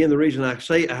 And again, the reason I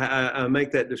say I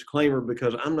make that disclaimer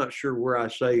because I'm not sure where I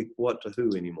say what to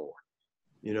who anymore.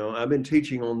 You know, I've been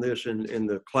teaching on this in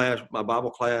the class, my Bible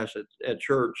class at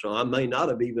church, so I may not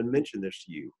have even mentioned this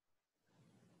to you.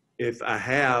 If I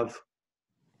have,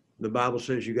 the Bible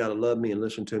says you got to love me and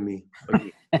listen to me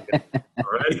again. Okay.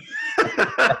 All right.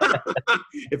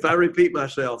 If I repeat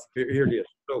myself, here it is.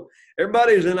 So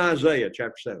everybody is in Isaiah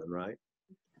chapter 7, right?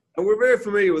 And we're very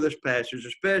familiar with this passage,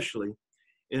 especially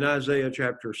in Isaiah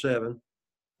chapter 7,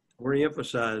 where he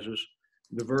emphasizes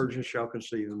the virgin shall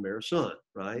conceive and bear a son,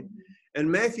 right?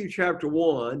 And Matthew chapter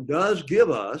 1 does give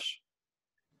us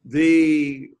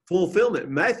the fulfillment.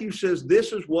 Matthew says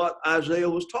this is what Isaiah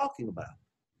was talking about,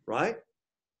 right?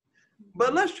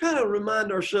 But let's try to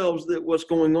remind ourselves that what's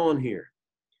going on here.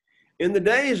 In the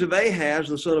days of Ahaz,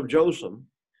 the son of Jotham,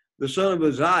 the son of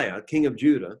Uzziah, king of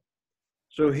Judah.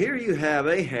 So here you have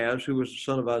Ahaz, who was the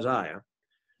son of Uzziah.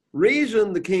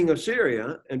 Rezin, the king of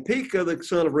Syria, and Pekah, the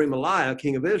son of Remaliah,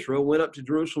 king of Israel, went up to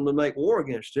Jerusalem to make war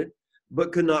against it,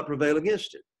 but could not prevail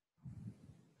against it.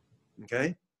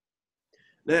 Okay?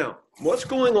 Now, what's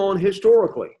going on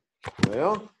historically?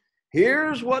 Well,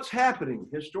 here's what's happening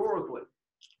historically.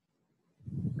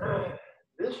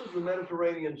 This is the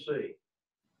Mediterranean Sea.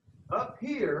 Up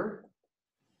here,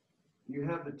 you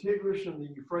have the Tigris and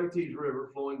the Euphrates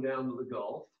River flowing down to the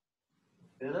Gulf.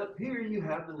 And up here, you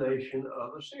have the nation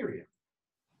of Assyria.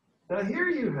 Now, here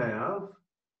you have,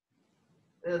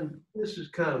 and this is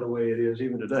kind of the way it is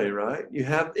even today, right? You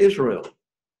have Israel.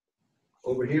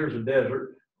 Over here is a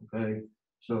desert, okay?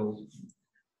 So,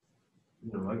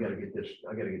 you know, I got to get this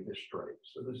straight.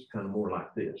 So this is kind of more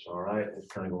like this, all right?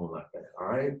 It's kind of going like that, all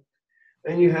right?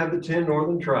 And you have the 10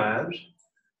 northern tribes,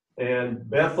 and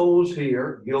Bethel was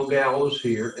here, Gilgal was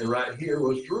here, and right here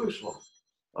was Jerusalem,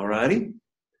 all righty?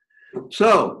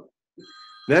 So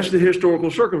that's the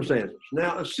historical circumstances.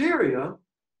 Now, Assyria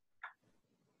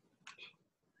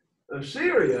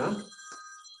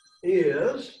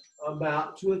is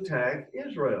about to attack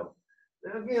Israel.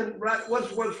 Now, again, right,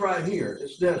 what's right here?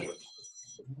 It's desert.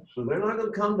 So they're not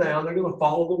going to come down. They're going to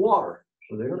follow the water.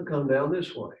 So they're going to come down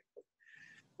this way.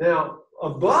 Now,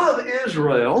 above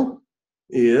Israel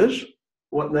is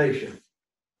what nation?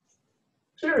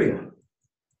 Syria.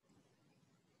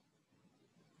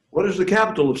 What is the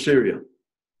capital of Syria?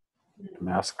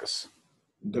 Damascus.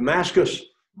 Damascus.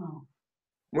 Oh.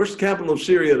 Where's the capital of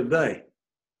Syria today?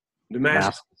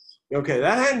 Damascus. Okay,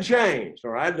 that hadn't changed,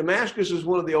 all right? Damascus is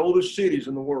one of the oldest cities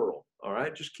in the world, all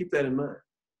right? Just keep that in mind.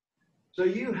 So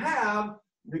you have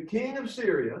the king of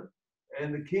Syria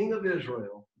and the king of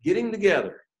Israel getting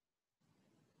together,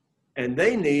 and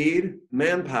they need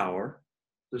manpower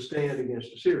to stand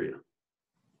against Assyria,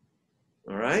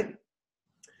 all right?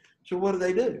 So what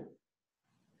do?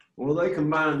 Well, they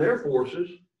combine their forces,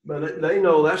 but they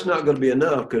know that's not going to be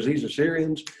enough because these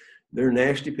Assyrians, they're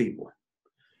nasty people.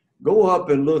 Go up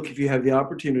and look if you have the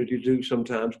opportunity to do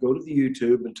sometimes. Go to the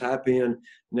YouTube and type in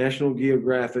National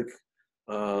Geographic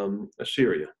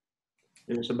Assyria.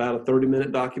 And it's about a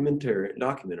 30-minute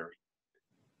documentary.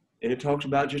 And it talks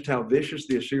about just how vicious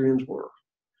the Assyrians were.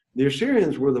 The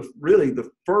Assyrians were really the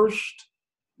first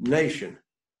nation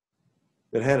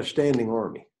that had a standing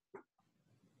army.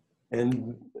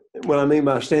 And what I mean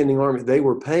by a standing army, they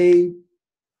were paid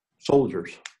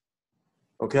soldiers.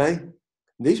 Okay?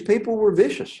 These people were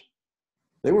vicious.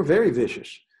 They were very vicious.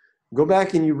 Go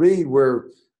back and you read where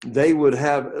they would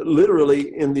have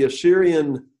literally in the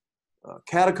Assyrian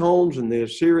catacombs and the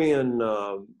Assyrian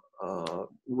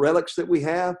relics that we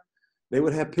have, they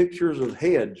would have pictures of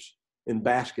heads in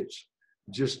baskets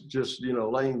just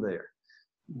laying there.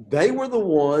 They were the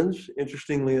ones,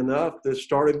 interestingly enough, that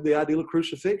started the ideal of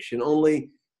crucifixion.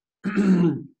 Only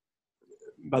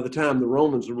by the time the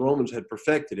Romans had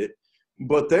perfected it.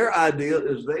 But their idea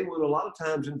is they would a lot of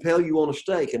times impale you on a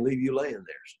stake and leave you laying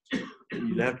there.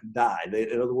 You'd have to die.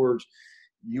 In other words,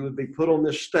 you would be put on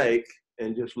this stake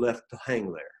and just left to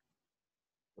hang there.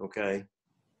 Okay?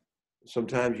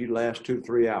 Sometimes you'd last 2 or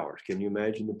 3 hours. Can you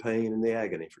imagine the pain and the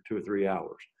agony for 2 or 3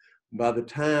 hours? By the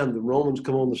time the Romans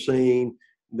come on the scene,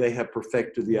 they have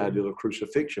perfected the ideal of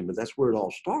crucifixion, but that's where it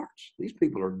all starts. These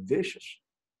people are vicious.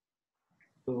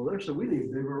 So they said, we need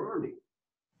a bigger army.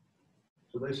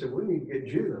 So they said, we need to get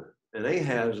Judah. And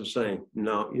Ahaz is saying,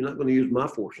 no, you're not going to use my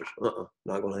forces.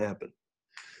 Not going to happen.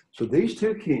 So these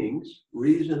two kings,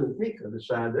 Rezin and Pekah,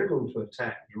 decide they're going to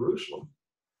attack Jerusalem.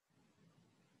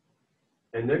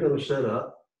 And they're going to set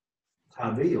up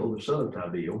Tabeel, the son of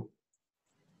Tabeel,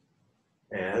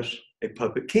 as a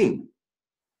puppet king.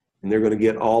 And they're going to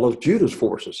get all of Judah's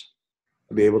forces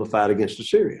to be able to fight against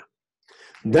Assyria.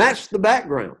 That's the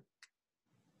background.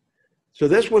 So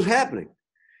this was happening.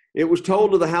 It was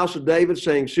told to the house of David,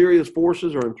 saying, Syria's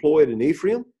forces are employed in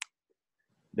Ephraim.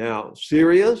 Now,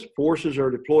 Syria's forces are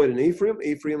deployed in Ephraim.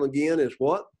 Ephraim, again, is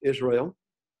what? Israel.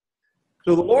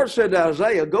 So the Lord said to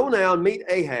Isaiah, go now and meet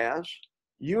Ahaz,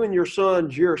 you and your son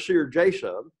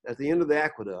Jashub, at the end of the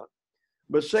aqueduct.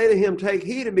 But say to him, take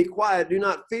heed and be quiet. Do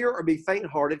not fear or be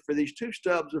faint-hearted for these 2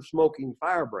 stubs of smoking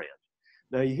firebrands.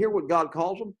 Now, you hear what God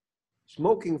calls them?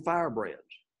 Smoking firebrands.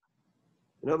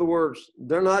 In other words,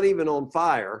 they're not even on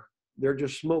fire. They're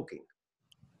just smoking.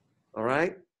 All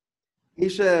right? He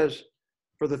says,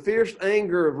 for the fierce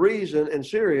anger of Rezin and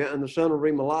Syria and the son of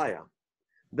Remaliah,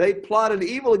 they plotted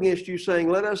evil against you, saying,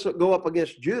 let us go up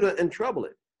against Judah and trouble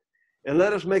it. And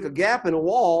let us make a gap in a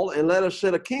wall, and let us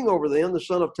set a king over them, the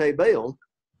son of Tabeel.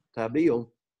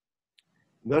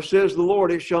 Thus says the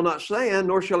Lord, it shall not stand,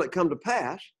 nor shall it come to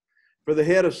pass. For the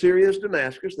head of Syria is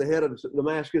Damascus, the head of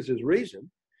Damascus is Rezin.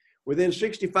 Within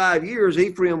 65 years,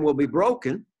 Ephraim will be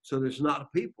broken, so there's not a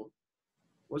people.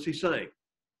 What's he saying?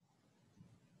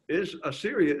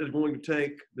 Assyria is going to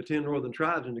take the 10 northern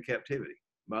tribes into captivity.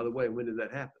 By the way, when did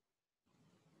that happen?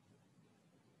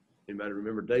 Anybody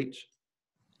remember dates?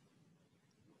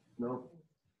 No?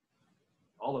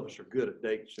 All of us are good at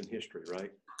dates in history,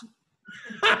 right?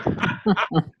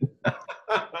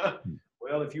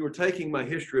 Well, if you were taking my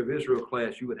history of Israel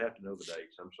class, you would have to know the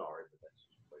dates. I'm sorry, but that's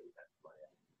the way we have to play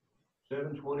out.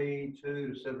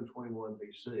 722 to 721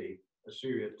 BC,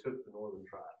 Assyria took the northern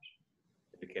tribes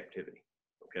into captivity.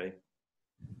 Okay?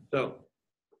 So,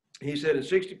 he said in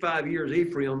 65 years,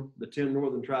 Ephraim, the 10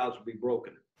 northern tribes will be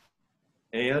broken.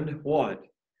 And what?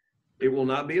 It will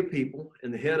not be a people.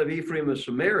 And the head of Ephraim is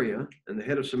Samaria, and the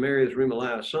head of Samaria is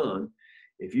Remaliah's son.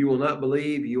 If you will not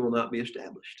believe, you will not be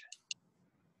established.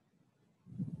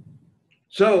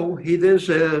 So he then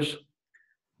says,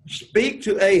 speak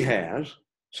to Ahaz,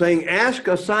 saying, ask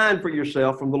a sign for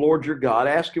yourself from the Lord your God.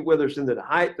 Ask it whether it's in the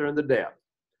height or in the depth.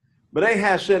 But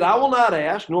Ahaz said, I will not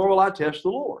ask, nor will I test the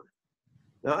Lord.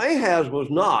 Now, Ahaz was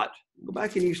not, go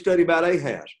back and you study about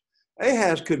Ahaz.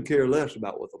 Ahaz could care less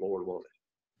about what the Lord wanted.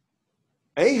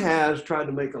 Ahaz tried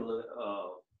to make an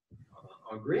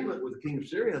agreement with the king of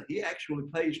Syria. He actually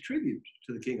pays tribute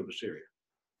to the king of Assyria.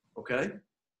 Okay?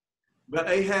 But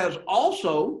Ahaz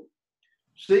also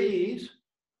sees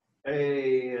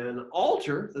an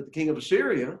altar that the king of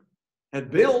Assyria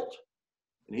had built,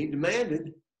 and he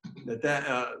demanded that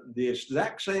the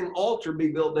exact same altar be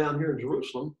built down here in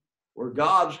Jerusalem where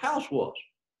God's house was.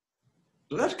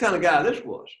 So that's the kind of guy this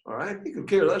was, all right? He could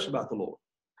care less about the Lord.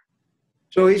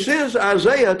 So he sends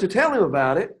Isaiah to tell him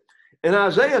about it, and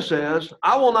Isaiah says,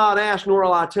 I will not ask nor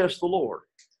will I test the Lord.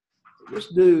 This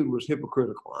dude was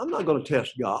hypocritical. I'm not going to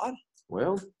test God.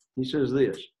 Well, he says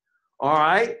this, all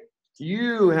right,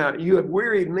 you have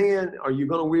wearied men. Are you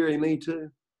going to weary me too?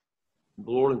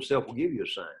 The Lord himself will give you a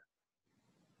sign.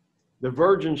 The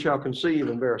virgin shall conceive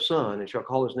and bear a son, and shall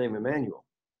call his name Emmanuel.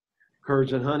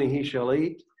 Curds and honey he shall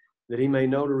eat, that he may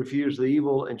know to refuse the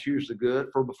evil and choose the good.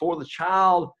 For before the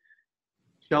child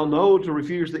shall know to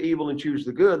refuse the evil and choose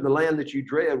the good, the land that you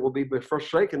dread will be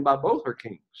forsaken by both her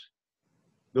kings.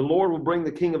 The Lord will bring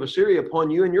the king of Assyria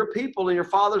upon you and your people and your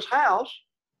father's house,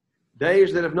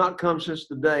 days that have not come since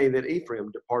the day that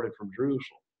Ephraim departed from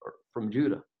Jerusalem, or from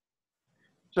Judah.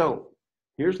 So,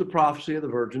 here's the prophecy of the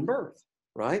virgin birth,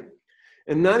 right?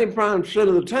 And 95%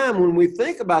 of the time when we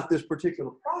think about this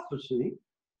particular prophecy,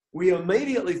 we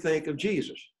immediately think of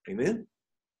Jesus. Amen?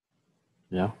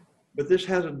 Yeah. But this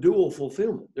has a dual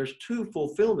fulfillment. There's 2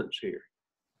 fulfillments here.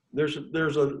 There's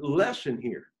a lesson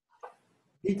here.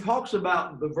 He talks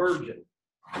about the virgin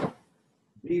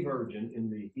in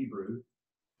the Hebrew.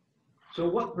 So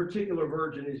what particular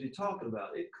virgin is he talking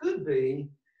about? It could be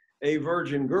a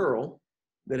virgin girl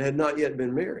that had not yet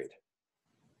been married.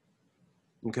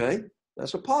 Okay?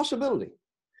 That's a possibility.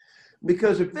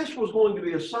 Because if this was going to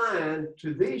be a sign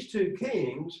to these 2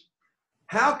 kings,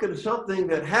 how could something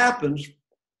that happens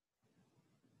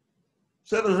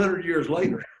 700 years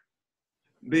later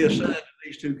be a sign to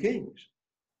these 2 kings?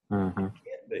 It can't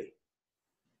be.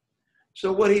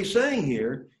 So what he's saying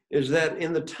here is that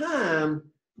in the time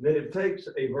that it takes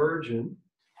a virgin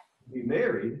to be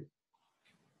married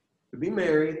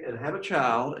and have a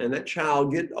child, and that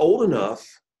child get old enough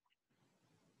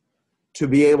to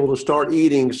be able to start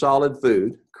eating solid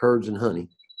food, curds and honey,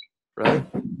 right?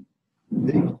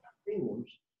 These kingdoms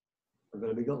are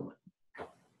going to be gone.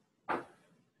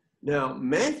 Now,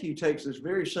 Matthew takes this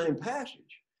very same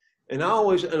passage, and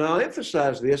I'll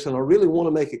emphasize this, and I really want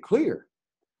to make it clear.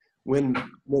 When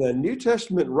a New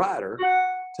Testament writer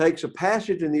takes a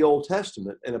passage in the Old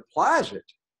Testament and applies it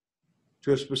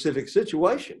to a specific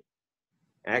situation,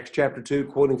 Acts chapter 2,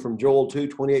 quoting from Joel 2,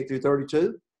 28 through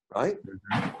 32, right?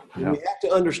 And we have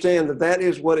to understand that that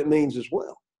is what it means as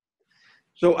well.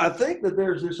 So I think that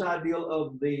there's this ideal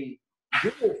of the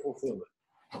dual fulfillment.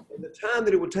 And the time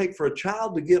that it would take for a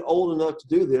child to get old enough to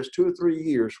do this, 2 or 3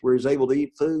 years, where he's able to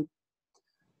eat food,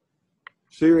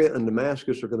 Syria and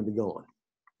Damascus are going to be gone.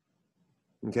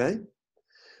 Okay?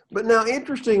 But now,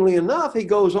 interestingly enough, he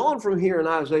goes on from here in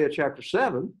Isaiah chapter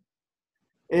 7,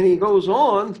 and he goes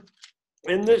on,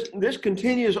 and this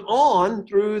continues on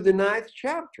through the 9th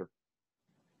chapter.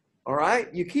 All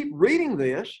right? You keep reading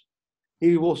this.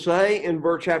 He will say in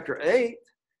verse chapter 8,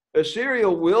 Assyria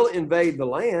will invade the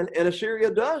land, and Assyria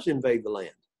does invade the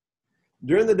land.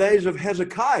 During the days of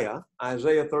Hezekiah,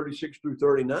 Isaiah 36 through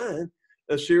 39,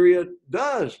 Assyria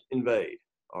does invade.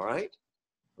 All right?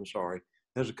 I'm sorry.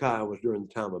 Hezekiah was during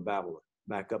the time of Babylon.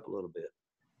 Back up a little bit.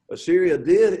 Assyria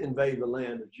did invade the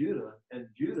land of Judah, and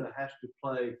Judah has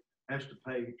to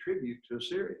pay tribute to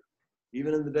Assyria.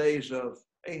 Even in the days of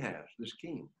Ahaz, this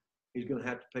king, he's going to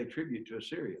have to pay tribute to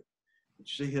Assyria. But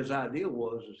you see, his idea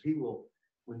was he will,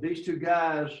 when these two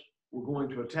guys were going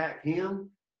to attack him,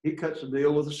 he cuts a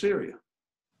deal with Assyria.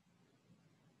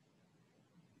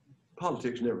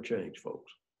 Politics never change,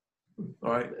 folks.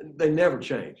 All right? They never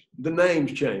change. The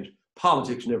names change.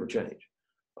 Politics never change.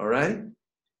 All right?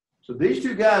 So these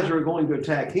two guys are going to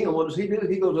attack him. What does he do?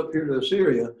 He goes up here to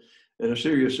Assyria, and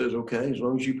Assyria says, okay, as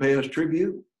long as you pay us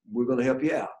tribute, we're going to help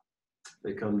you out.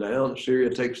 They come down. Assyria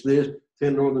takes 10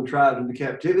 northern tribes into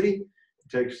captivity,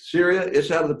 takes Syria.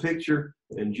 It's out of the picture,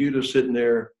 and Judah's sitting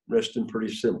there resting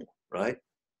pretty simple, right?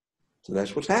 So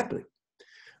that's what's happening.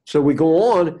 So we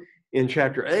go on in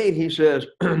chapter 8. He says,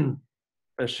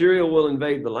 Assyria will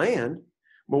invade the land,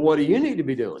 but what do you need to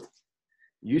be doing?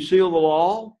 You seal the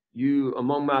law, you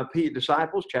among my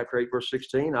disciples, chapter 8, verse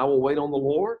 16, I will wait on the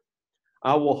Lord.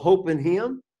 I will hope in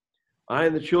him. I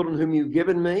and the children whom you've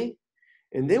given me.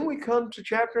 And then we come to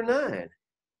chapter 9.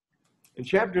 In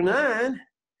chapter 9,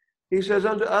 he says,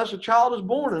 unto us a child is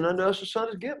born, and unto us a son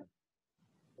is given.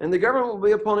 And the government will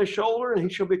be upon his shoulder, and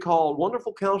he shall be called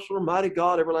Wonderful Counselor, Mighty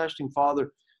God, Everlasting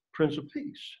Father, Prince of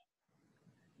Peace.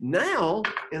 Now,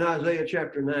 in Isaiah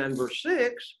chapter 9, verse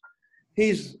 6,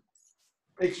 he's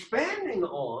expanding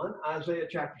on Isaiah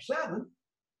chapter 7.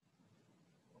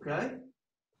 Okay?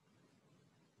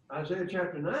 Isaiah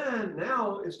chapter 9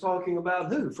 now is talking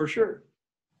about who, for sure?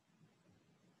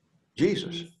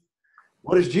 Jesus.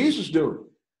 What is Jesus doing?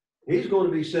 He's going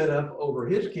to be set up over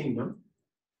his kingdom.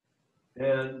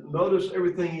 And notice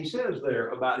everything he says there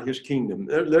about his kingdom.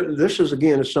 This is,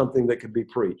 again, is something that could be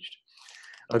preached.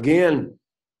 Again,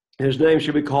 his name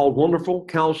should be called Wonderful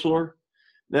Counselor.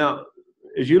 Now,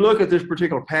 as you look at this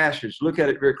particular passage, look at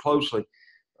it very closely.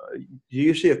 Do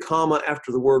you see a comma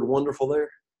after the word wonderful there?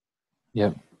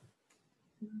 Yep.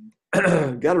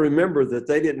 Got to remember that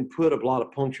they didn't put a lot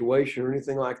of punctuation or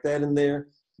anything like that in there.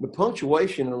 The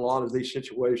punctuation in a lot of these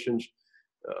situations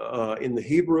in the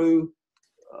Hebrew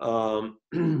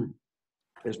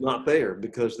is not there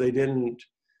because they didn't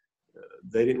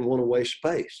want to waste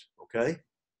space. Okay.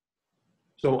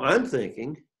 So I'm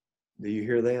thinking, do you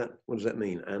hear that? What does that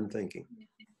mean? I'm thinking.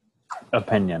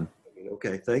 Opinion.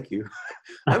 Okay, thank you.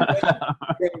 I'm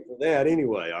ready for that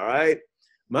anyway, all right?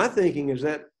 My thinking is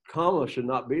that comma should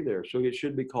not be there, so it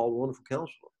should be called Wonderful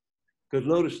Counselor. Because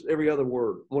notice every other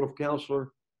word, Wonderful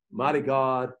Counselor, Mighty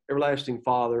God, Everlasting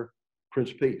Father,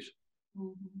 Prince of Peace.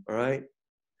 All right?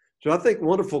 So I think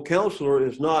Wonderful Counselor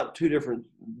is not two different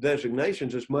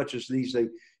designations as much as he's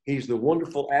the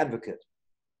Wonderful Advocate.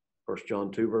 1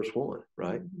 John 2, verse 1,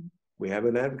 right? We have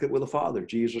an advocate with the Father,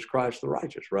 Jesus Christ the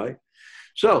righteous, right?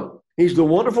 So he's the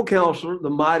Wonderful Counselor, the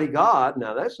Mighty God.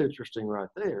 Now that's interesting right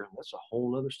there. That's a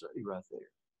whole other study right there,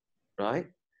 right?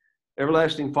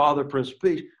 Everlasting Father, Prince of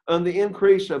Peace. On the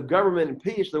increase of government and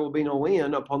peace, there will be no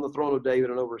end upon the throne of David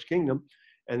and over his kingdom.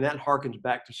 And that harkens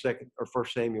back to 2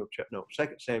 Samuel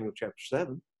chapter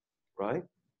 7, right?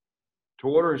 To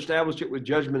order and establish it with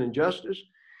judgment and justice,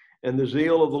 and the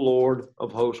zeal of the Lord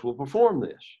of hosts will perform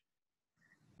this.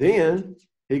 Then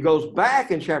he goes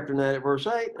back in chapter 9 at verse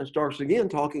 8 and starts again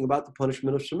talking about the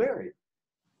punishment of Samaria.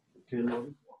 All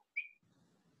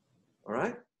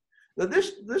right? Now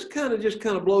this kind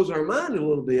of blows our mind a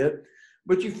little bit,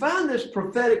 but you find this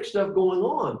prophetic stuff going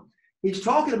on. He's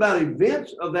talking about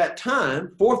events of that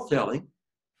time, foretelling,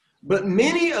 but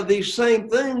many of these same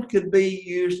things could be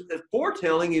used as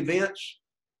foretelling events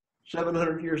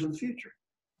 700 years in the future.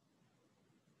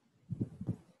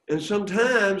 And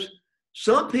sometimes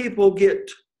some people get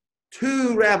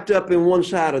too wrapped up in one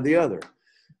side or the other.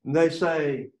 And they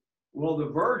say, well, the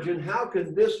virgin, how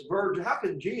can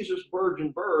Jesus'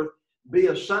 virgin birth be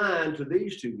a sign to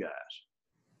these two guys?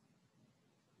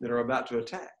 that are about to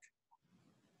attack.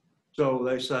 So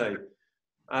they say,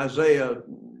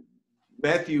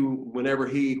 Matthew, whenever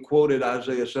he quoted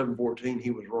Isaiah 7:14,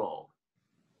 he was wrong.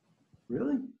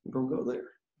 Really? You're going to go there?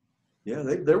 Yeah,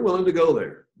 they're willing to go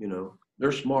there. You know,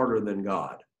 they're smarter than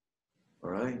God.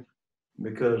 All right?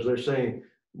 Because they're saying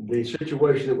the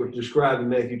situation that was described in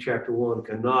Matthew chapter 1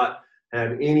 cannot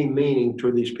have any meaning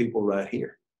to these people right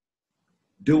here.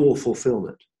 Dual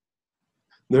fulfillment.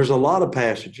 There's a lot of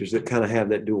passages that kind of have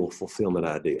that dual fulfillment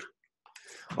idea.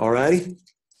 All righty?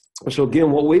 So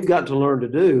again, what we've got to learn to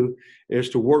do is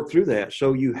to work through that.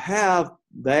 So you have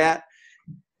that.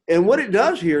 And what it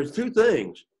does here is two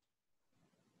things.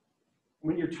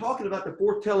 When you're talking about the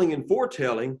foretelling and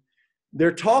foretelling,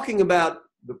 they're talking about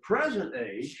the present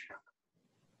age.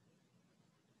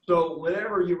 So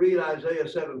whenever you read Isaiah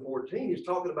 7:14, he's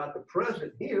talking about the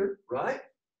present here, right?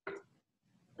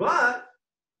 But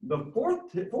the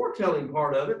foretelling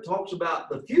part of it talks about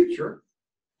the future.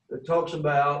 It talks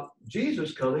about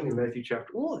Jesus coming in Matthew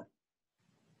chapter 1.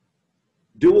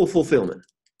 Dual fulfillment.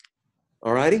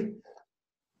 All righty?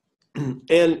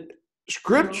 And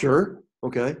Scripture,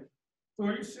 okay. So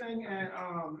are you saying at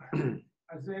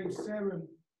Isaiah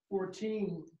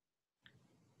 7:14,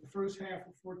 the first half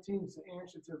of 14 is the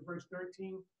answer to verse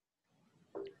 13?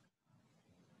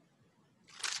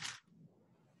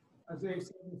 Isaiah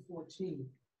 7:14.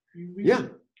 You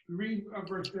read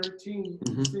verse 13,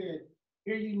 it said,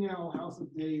 "Hear ye now, house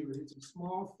of David, it's a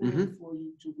small thing for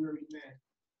you to weary men.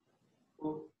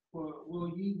 Well, will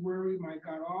ye weary my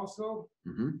God also?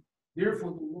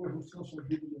 Therefore the Lord himself shall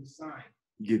give you a sign."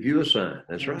 Give you a sign.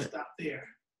 That's right. Stop there.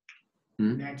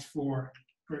 That's for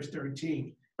verse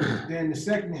 13. Then the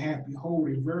second half, behold,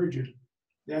 a virgin.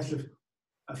 That's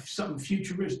something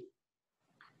futuristic.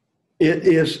 It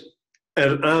is,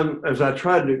 as I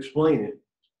tried to explain it,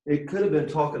 it could have been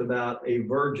talking about a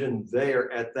virgin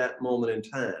there at that moment in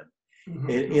time. And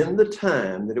in the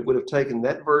time that it would have taken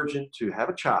that virgin to have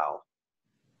a child,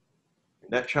 and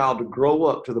that child to grow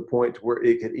up to the point where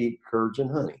it could eat curds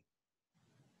and honey,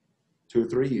 2 or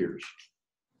 3 years,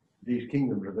 these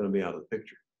kingdoms are going to be out of the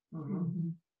picture.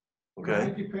 Okay? How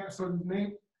do you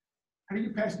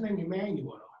pass the name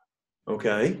Emmanuel?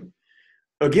 Okay.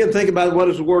 Again, think about what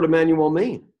does the word Emmanuel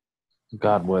mean?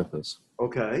 God with us.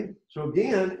 Okay. So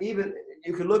again, even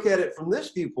you can look at it from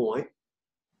this viewpoint.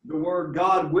 The word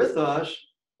God with us,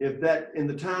 if that in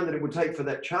the time that it would take for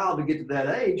that child to get to that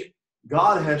age,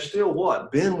 God has still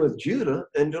what? Been with Judah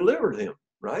and delivered him,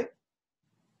 right?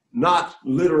 Not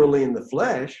literally in the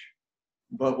flesh,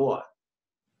 but what?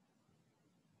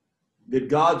 Did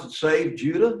God save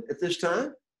Judah at this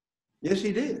time? Yes,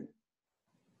 he did.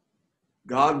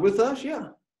 God with us? Yeah.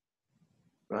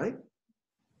 Right?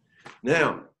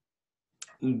 Now,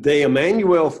 the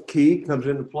Emmanuel key comes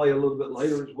into play a little bit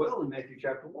later as well in Matthew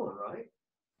chapter 1, right?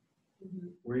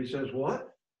 Where he says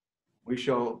what?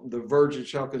 The virgin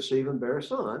shall conceive and bear a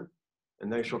son,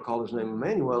 and they shall call his name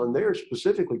Emmanuel. And they're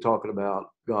specifically talking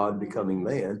about God becoming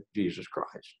man, Jesus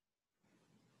Christ.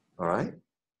 All right?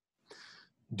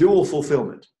 Dual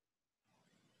fulfillment.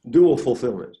 Dual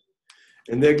fulfillment.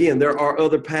 And then again, there are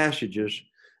other passages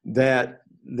that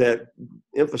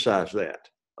emphasize that.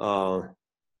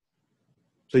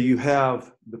 So you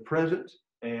have the present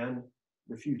and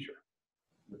the future.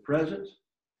 The present,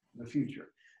 the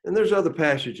future. And there's other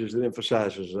passages that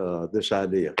emphasizes this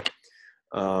idea.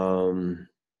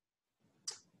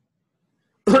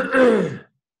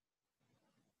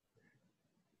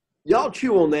 Y'all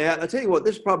chew on that. I tell you what,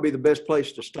 this is probably the best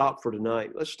place to stop for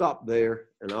tonight. Let's stop there,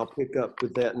 and I'll pick up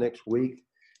with that next week.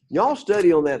 Y'all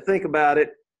study on that, think about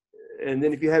it, and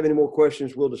then if you have any more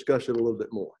questions, we'll discuss it a little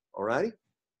bit more. All righty?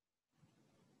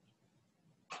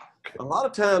 A lot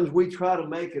of times we try to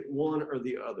make it one or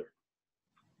the other,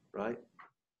 right?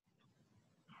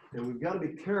 And we've got to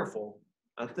be careful.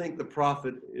 I think the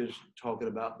prophet is talking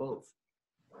about both.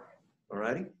 All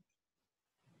righty?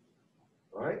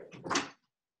 All right?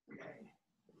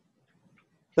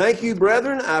 Thank you,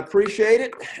 brethren. I appreciate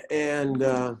it. And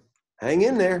hang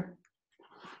in there.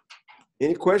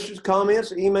 Any questions,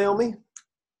 comments, email me.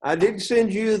 I did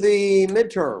send you the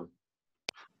midterm.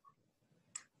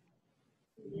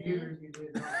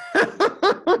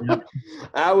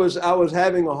 I was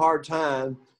having a hard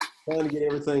time trying to get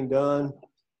everything done.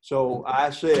 So I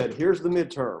said, here's the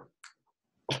midterm.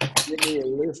 Give me a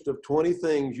list of 20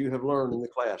 things you have learned in the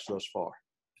class thus far.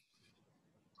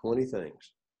 20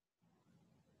 things.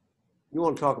 You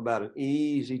want to talk about an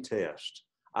easy test.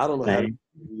 I don't know how to be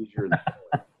easier than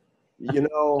that. You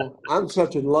know, I'm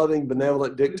such a loving,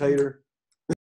 benevolent dictator.